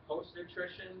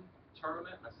post-nutrition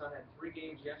tournament, my son had 3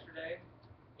 games yesterday,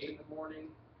 8 in the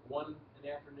morning, 1 in the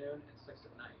afternoon, and 6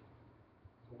 at night.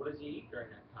 So what does he eat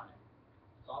during that time?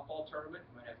 Softball tournament,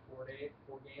 you might have 4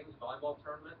 games. Volleyball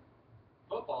tournament.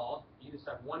 Football, you just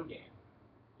have 1 game.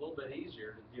 A little bit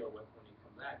easier to deal with when you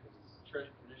come back because it's a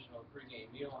traditional pregame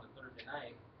meal on a Thursday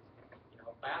night.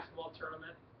 Basketball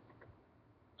tournament,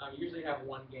 you usually have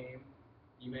 1 game.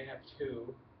 You may have 2.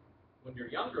 When you're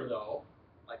younger, though,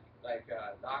 like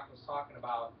Doc was talking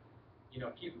about,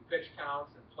 keeping pitch counts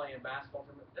and playing basketball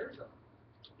tournament.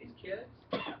 These kids.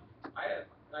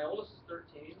 My oldest is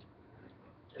 13.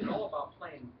 It's all about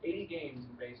playing 80 games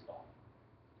in baseball.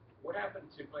 What happened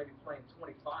to maybe playing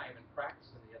 25 and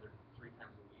practicing the other 3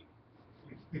 times a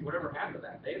week? Whatever happened to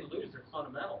that? They lose their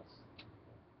fundamentals.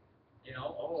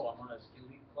 I'm on a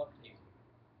elite club team.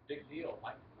 Big deal.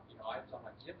 I tell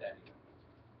my kid that even.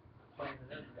 I'm playing in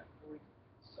them. We got 40.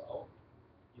 So,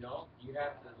 you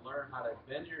have to learn how to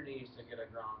bend your knees to get a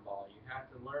ground ball. You have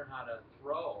to learn how to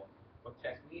throw with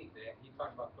technique. He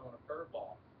talked about throwing a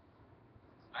curveball.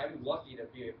 I'm lucky to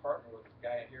be a partner with a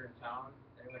guy here in town.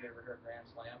 Anyone ever heard Grand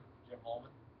Slam? Jim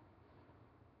Holman?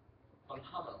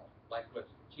 Phenomenal. Like with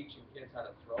teaching kids how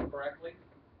to throw correctly.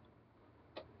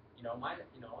 And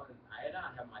I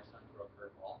don't have my son throw a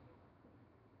curveball.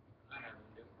 I'm not having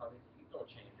him do it. Probably he throw a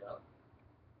change up.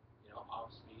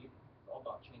 Off speed. It's all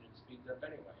about changing speeds up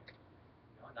anyway.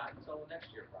 Not until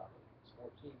next year probably. It's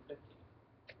 14, 15.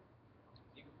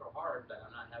 You can throw hard, but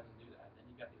I'm not having him do that. Then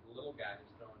you got these little guys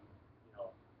throwing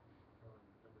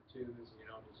number 2s,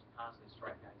 just constantly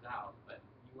strike guys out. But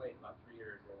you wait about 3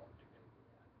 years, they won't do anything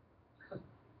yet.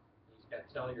 You just got to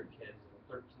tell your kids at a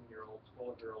 13-year-old,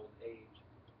 12-year-old age,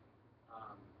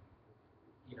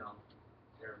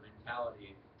 their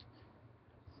mentality.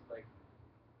 It's like,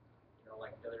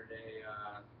 like the other day,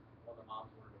 one of the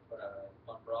moms wanted to put an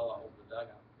umbrella over the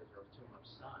dugout because there was too much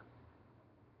sun.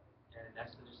 And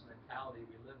that's just the mentality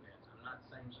we live in. I'm not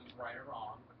saying she's right or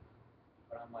wrong,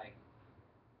 but I'm like,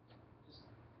 just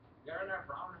get in there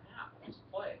for an hour and a half, just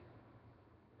play.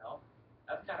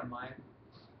 That's kind of my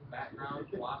background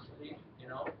philosophy.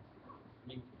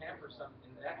 Pamper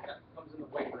something that comes in the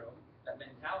weight room. That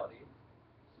mentality,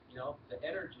 the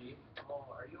energy. Oh,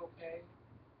 are you okay?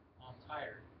 Oh, I'm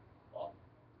tired. Well,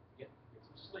 get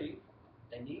some sleep.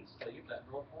 They need sleep. That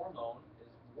growth hormone is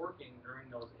working during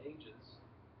those ages.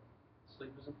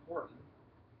 sleep is important.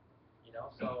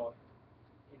 So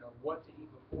what to eat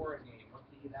before a game, what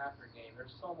to eat after a game.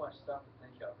 There's so much stuff to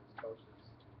think of as coaches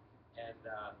and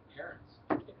parents.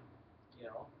 The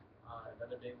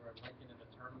other day we were in Lincoln in a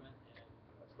tournament, and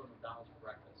let's go to McDonald's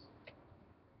for breakfast.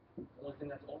 The only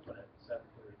thing that's open at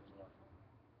 7:30 in the morning.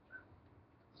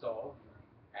 So,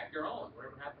 pack your own.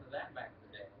 Whatever happened to that back in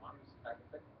the day? Why don't you just pack a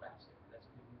picnic basket? That's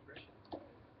good nutrition.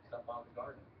 Stuff out of the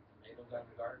garden. Tomatoes out of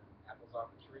the garden. Apples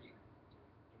off the tree.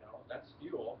 That's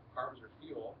fuel. Carbs are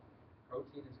fuel.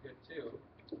 Protein is good too.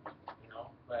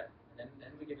 But and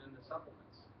then we get into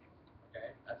supplements.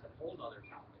 Okay, that's a whole other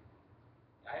topic.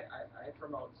 I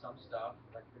promote some stuff,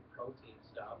 like good protein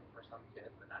stuff for some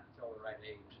kids, but not until the right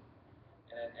age.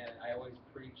 And I always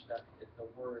preach that it's the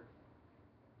word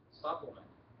supplement,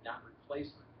 not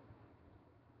replacement.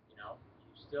 You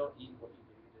still eat what you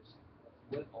do. You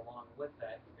just along with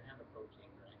that, you can have a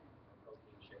protein drink, a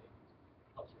protein shake,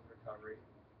 helps with recovery.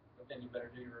 But then you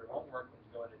better do your homework when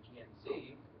you go into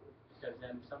GNC, because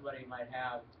then somebody might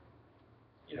have,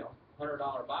 $100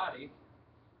 body,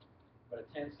 but a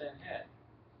 10-cent head.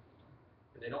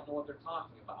 They don't know what they're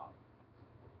talking about.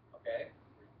 Okay?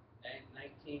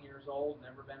 19 years old,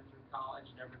 never been through college,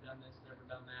 never done this, never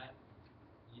done that.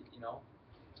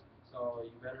 So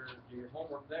you better do your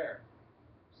homework there.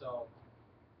 So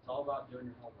it's all about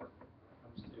doing your homework when it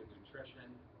comes to nutrition,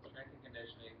 strength and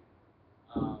conditioning.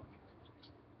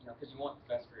 Because you want the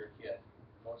best for your kid.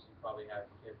 Most of you probably have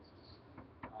kids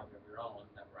of your own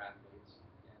that were athletes,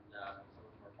 and some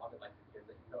of them are probably like the kids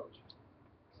that you coach.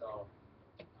 So.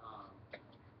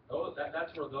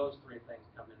 That's where those three things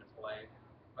come into play.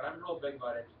 But I'm real big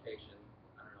about education.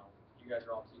 I don't know. You guys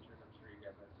are all teachers. I'm sure you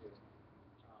guys are too. Is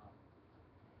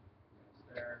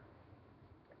there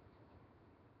any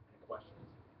questions?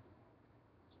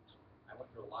 I went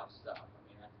through a lot of stuff.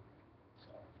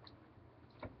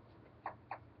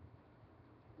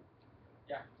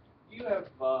 Yeah. You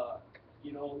have,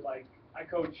 like I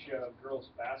coach girls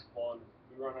basketball, and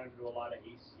we run into a lot of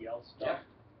ACL stuff. Yeah.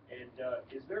 And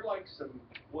is there like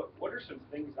what are some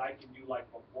things I can do like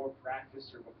before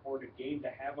practice or before the game to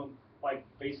have them like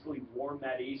basically warm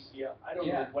that ACL? I don't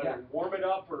know whether warm it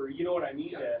up or you know what I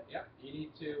mean. Yeah. You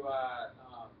need to go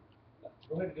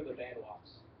ahead and do the band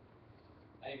walks.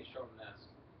 I need to show them this.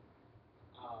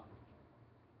 A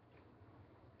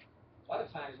lot of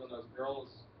times when those girls,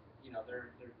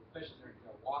 they're deficient, they're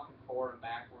walking forward and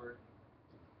backward.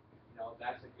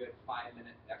 That's a good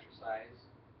 5-minute exercise.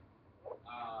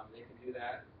 They can do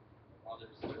that while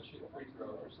they're just shooting free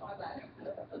throws or something.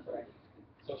 That's right.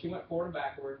 So she went forward and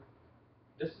backward.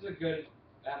 This is a good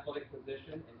athletic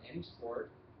position in any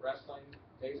sport: wrestling,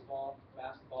 baseball,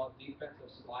 basketball, defensive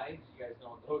slides. You guys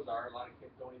know what those are. A lot of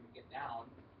kids don't even get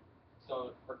down.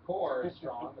 So her core is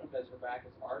strong because her back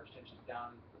is arched and she's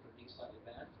down with her knees slightly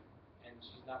bent, and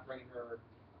she's not bringing her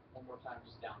one more time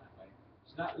just down that way.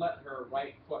 She's not letting her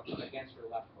right foot come against her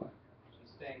left foot.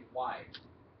 She's staying wide.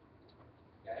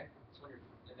 Okay, so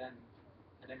and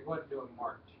then go ahead and do a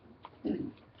march.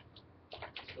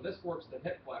 So this works the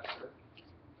hip flexor,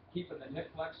 keeping the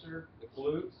hip flexor, the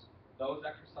glutes, those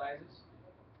exercises.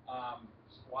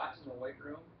 Squats in the weight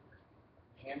room,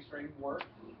 hamstring work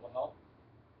will help,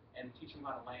 and teach them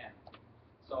how to land.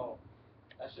 So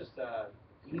that's just a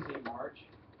easy march.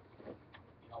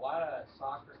 A lot of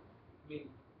soccer. If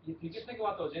you just think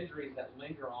about those injuries that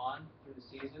linger on through the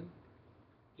season,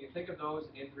 you think of those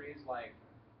injuries like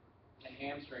a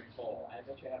hamstring pull. I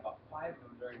bet you had about 5 of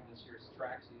them during this year's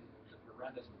track season. It was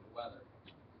horrendous with the weather.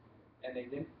 And they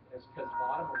didn't, it's because a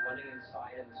lot of them were running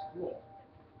inside in the school.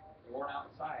 They weren't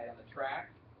outside on the track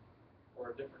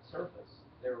or a different surface.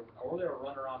 They were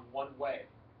running around one way.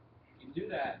 If you do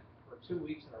that for 2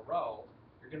 weeks in a row,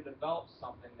 you're going to develop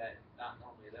something that's not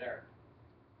normally there.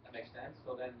 That makes sense?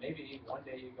 So then maybe one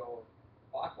day you go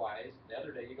clockwise, the other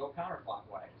day you go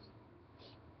counterclockwise.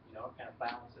 Kind of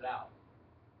balance it out.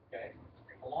 Okay?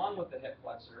 Along with the hip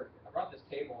flexor, I brought this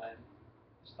table in,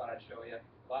 just thought I'd show you.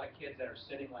 A lot of kids that are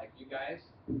sitting like you guys,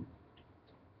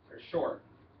 they're short.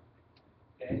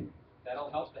 Okay? That'll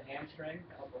help the hamstring,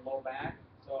 help the low back.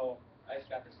 So I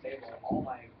just got this table. All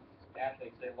my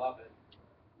athletes, they love it.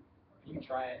 You can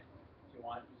try it if you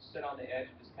want. You sit on the edge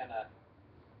and just kind of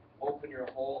open your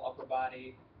whole upper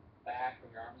body back,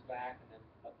 bring your arms back, and then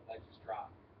let the legs just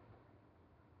drop.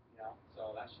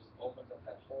 So that just opens up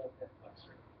that whole hip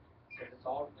flexor. So it's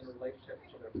all in relationship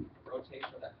to the rotation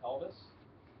of that pelvis.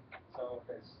 So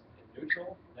if it's in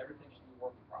neutral, then everything should be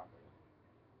working properly.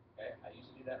 Okay, I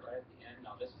usually do that right at the end.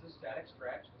 Now this is a static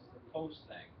stretch. This is a post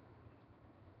thing.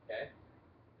 Okay,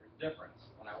 there's a difference.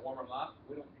 When I warm them up,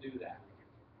 we don't do that.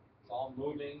 It's all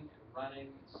moving and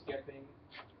running, and skipping.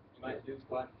 You You might do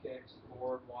butt kicks,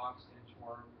 forward walks,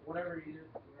 inchworm, whatever you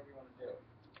want to do.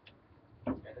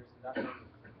 Okay, there's nothing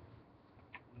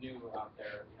new out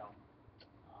there, for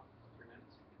 3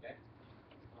 minutes. Okay.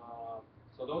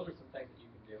 So those are some things that you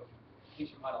can do. Teach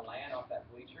them how to land off that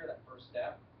bleacher, that first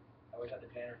step. I always have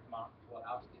the janitor come out and pull it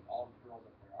out to get all the girls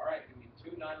up there. All right, give me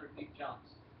 2 non-repeat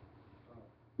jumps.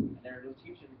 And they're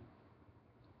teaching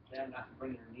them not to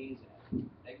bring their knees in.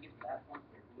 They get to that point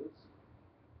where your glutes,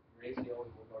 your ACL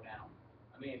will go down.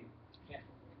 I mean, you can't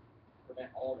prevent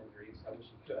all injuries. I wish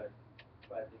you could,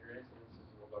 but your incidences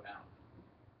will go down.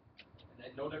 And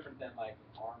then no different than like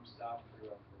arm stuff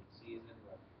through the season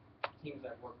with teams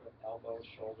I've worked with, elbow,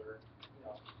 shoulder,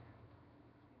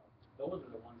 those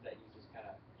are the ones that you just kind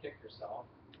of kick yourself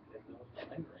and those are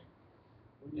lingering.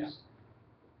 When you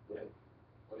go ahead.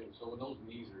 So when those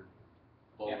knees are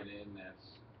blowing in,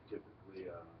 that's typically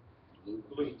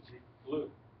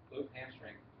glute,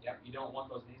 hamstring. Yep, you don't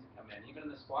want those knees to come in. Even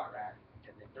in the squat rack,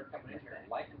 if they're coming in here and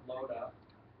light and load up,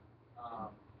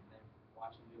 and then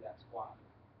watch them do that squat.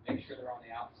 Make sure they're on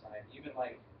the outside. Even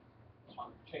like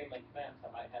on chain link fence, I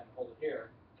might have them hold it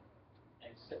here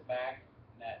and sit back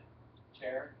in that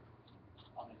chair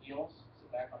on the heels,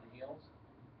 sit back on the heels,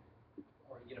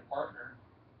 or you get a partner.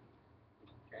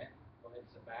 Okay, go ahead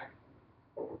and sit back.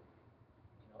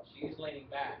 She's leaning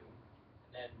back,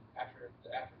 and then after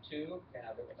 2, can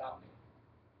have it without me.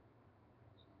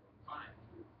 Fine.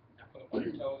 Now put up on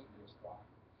your toes and do a squat.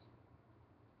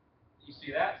 You see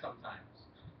that sometimes.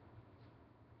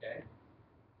 Okay,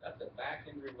 that's a back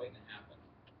injury waiting to happen.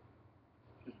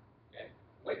 Okay,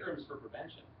 weight room is for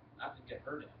prevention, not to get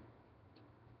hurt in.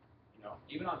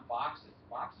 Even on boxes.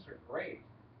 Boxes are great,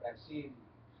 but I've seen.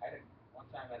 One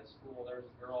time at a school, there was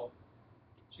a girl.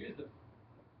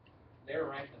 They were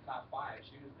ranked in the top 5.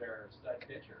 She was their stud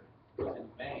pitcher. In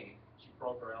May, she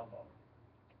broke her elbow,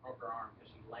 broke her arm because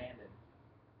she landed.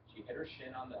 She hit her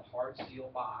shin on the hard seal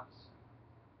box,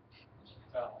 and she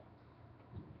fell.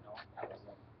 That was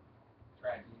a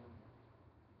track team,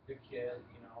 good kid.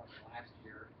 Last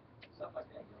year, stuff like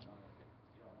that. You don't want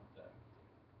to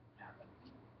happen.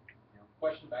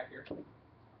 Question back here.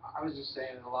 I was just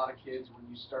saying, a lot of kids, when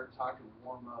you start talking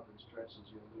warm up and stretches,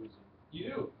 you lose them. You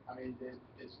do. I mean,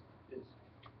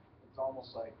 it's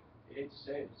almost like, I hate to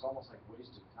say it, it's almost like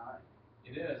wasted time.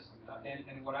 It is.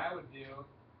 And what I would do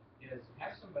is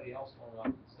have somebody else warm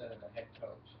up instead of the head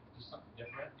coach. Do something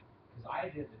different. Because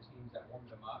I did the teams that warmed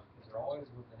them up because they're always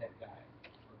with the head guy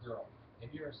or girl.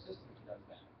 If your assistant does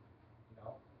that,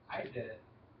 I did it.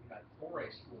 At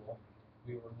 4A school,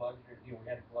 we had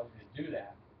the luxury to do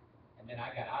that. And then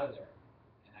I got out of there,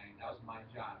 and that was my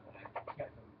job, and I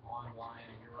kept them online,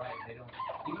 and you're right, they don't,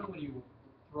 even when you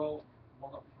warm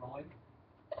up throwing,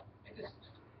 it just,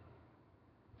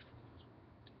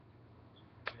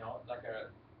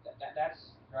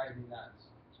 that's driving me nuts.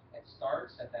 It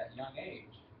starts at that young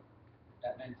age,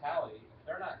 that mentality. If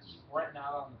they're not spreading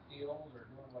out on the field or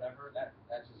doing whatever, that's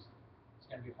just, it's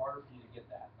going to be harder for you to get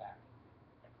that back.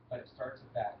 But it starts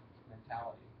at that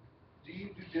mentality. Do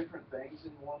you do different things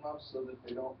in warm-ups so that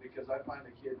they don't, because I find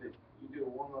a kid that you do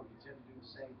a warm-up, you tend to do the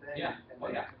same thing. Yeah,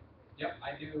 Yep,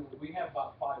 I do. We have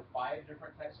about 5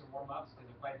 different types of warm-ups,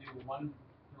 because if I do one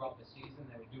throughout the season,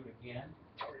 then we do it again,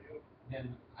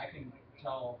 then I can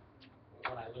tell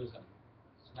when I lose them.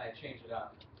 And I change it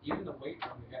up. Even the weight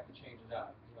room, we have to change it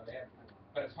up.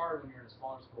 But it's hard when you're in a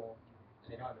smaller school,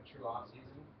 and they don't have a true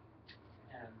off-season,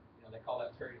 and, they call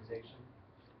that periodization.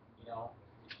 If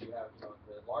you have,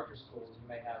 the larger schools, you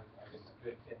may have a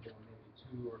good kid doing maybe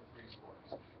 2 or 3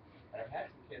 sports. But I've had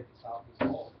some kids at Southeast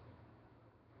Bowl.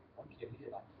 One kid, he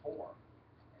did like 4,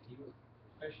 and he was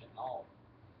proficient in all of them.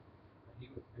 But he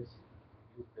was busy.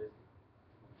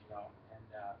 And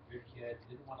good kid,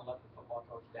 didn't want to let the football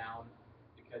coach down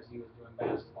because he was doing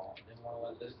basketball. Didn't want to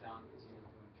let this down because he was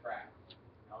doing track.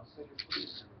 So you're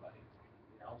pleasing everybody.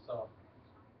 So,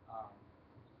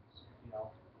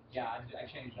 I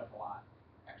changed up a lot.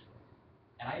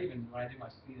 And I even, when I do my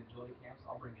speed agility camps,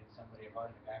 I'll bring in somebody. I brought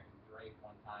in a guy from Drake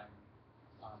one time,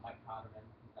 Mike Potterman,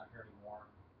 he's not here anymore.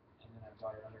 And then I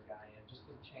brought another guy in just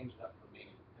to change it up for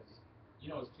me. Because,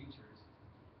 as teachers,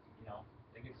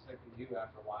 they get sick of you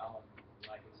after a while, and you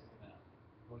might get sick of them.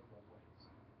 Both ways.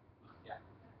 Yeah.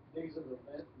 Days of the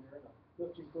event, and they're in a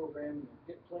lifting program, and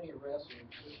get plenty of rest, and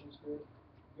nutrition's good.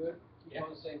 Good? Keep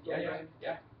on the same program?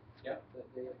 Yeah. That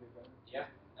day of the event? Yeah.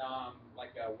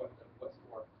 What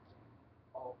sport?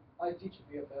 Oh, I teach a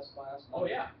BFS class. Oh,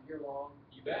 yeah. Year long.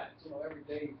 You bet. Every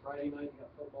day, Friday night, you got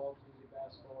football, Tuesday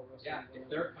basketball, wrestling. Yeah, if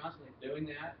they're constantly doing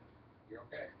that, you're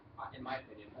okay, in my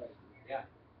opinion.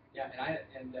 Yeah,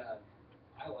 and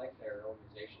I like their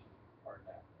organization part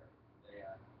back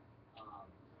there.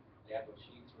 They have those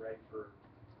sheets ready for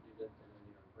you to,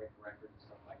 break records and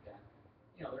stuff like that.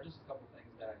 There's just a couple things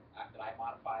that I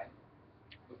modify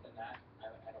within that.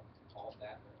 I don't call it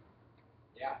that, but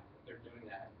yeah, they're doing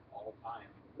that all the time.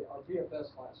 Our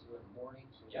BFS classes are in the morning,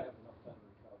 so we Yep. have enough time to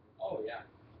recover. Oh, yeah.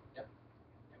 Yep.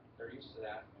 They're used to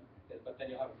that. But then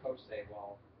you'll have a coach say,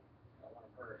 well, I want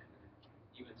to hurt.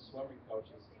 Even swimming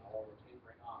coaches, we're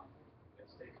tapering off.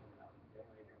 It's stay coming out. They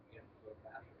don't even get to go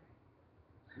faster.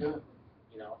 Yeah.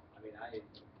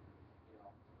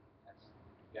 That's,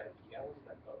 you gotta look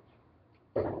at that coach.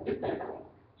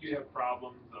 You have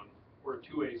problems, we're a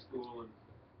 2A school, and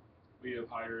we have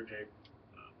hired a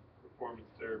performance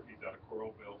therapies out of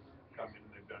Coralville, come in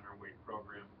and they've done our weight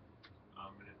program,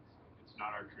 and it's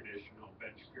not our traditional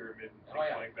bench pyramid and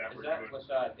things like that. Is We're that doing,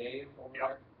 with Dave over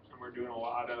yep, there? and we're doing a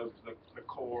lot of the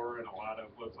core and a lot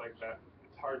of what's like that.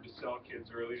 It's hard to sell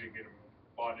kids early to get them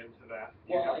bought into that.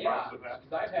 You Well, have yeah, problems with that?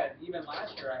 because I've had, even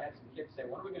last year, I had some kids say,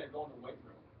 when are we gonna go in the weight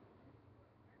room?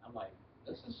 I'm like,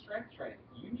 this is strength training.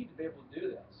 You need to be able to do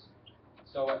this.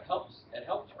 So it helps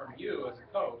from you as a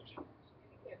coach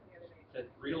to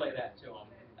relay that to them.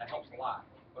 That helps a lot.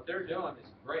 What they're doing is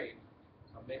great.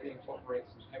 Maybe incorporate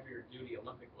some heavier duty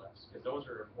Olympic lifts, because those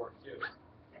are important too.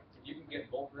 If you can get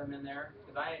both of them in there,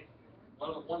 because one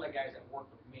of the guys that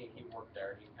worked with me, he worked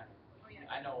there.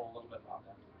 I know a little bit about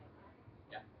them.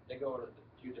 Yeah, they go to a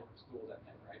few different schools at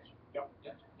night, right? Yep.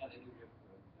 Yeah, they do good.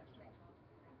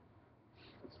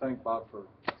 Let's thank Bob for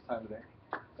his time today.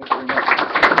 Thank you very much.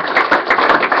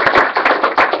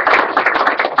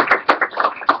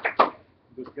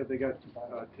 They got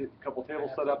a couple tables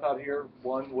set up out here,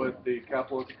 one with the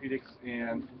capital orthopedics,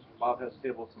 and Bob has a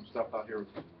table with some stuff out here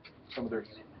with some of their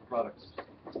products.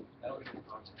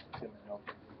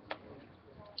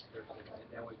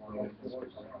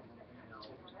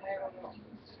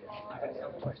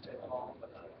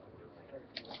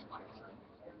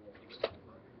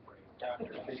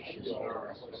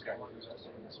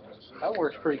 That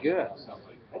works pretty good.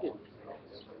 I didn't.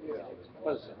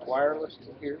 What is it, wireless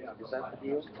here? Is that the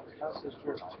deal? How's this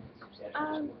work?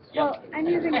 Well, I'm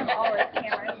using them all as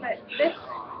cameras, but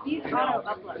these auto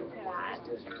upload to that.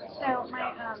 So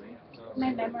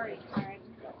my memory card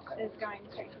is going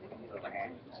straight to the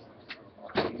computer.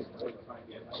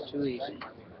 Too easy.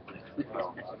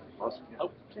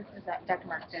 Oh. This is Dr.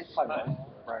 Mark Fish. Hi,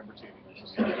 Brian Bertini.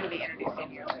 He'll be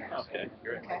introducing you. Okay,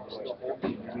 great.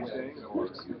 Okay. Anything or?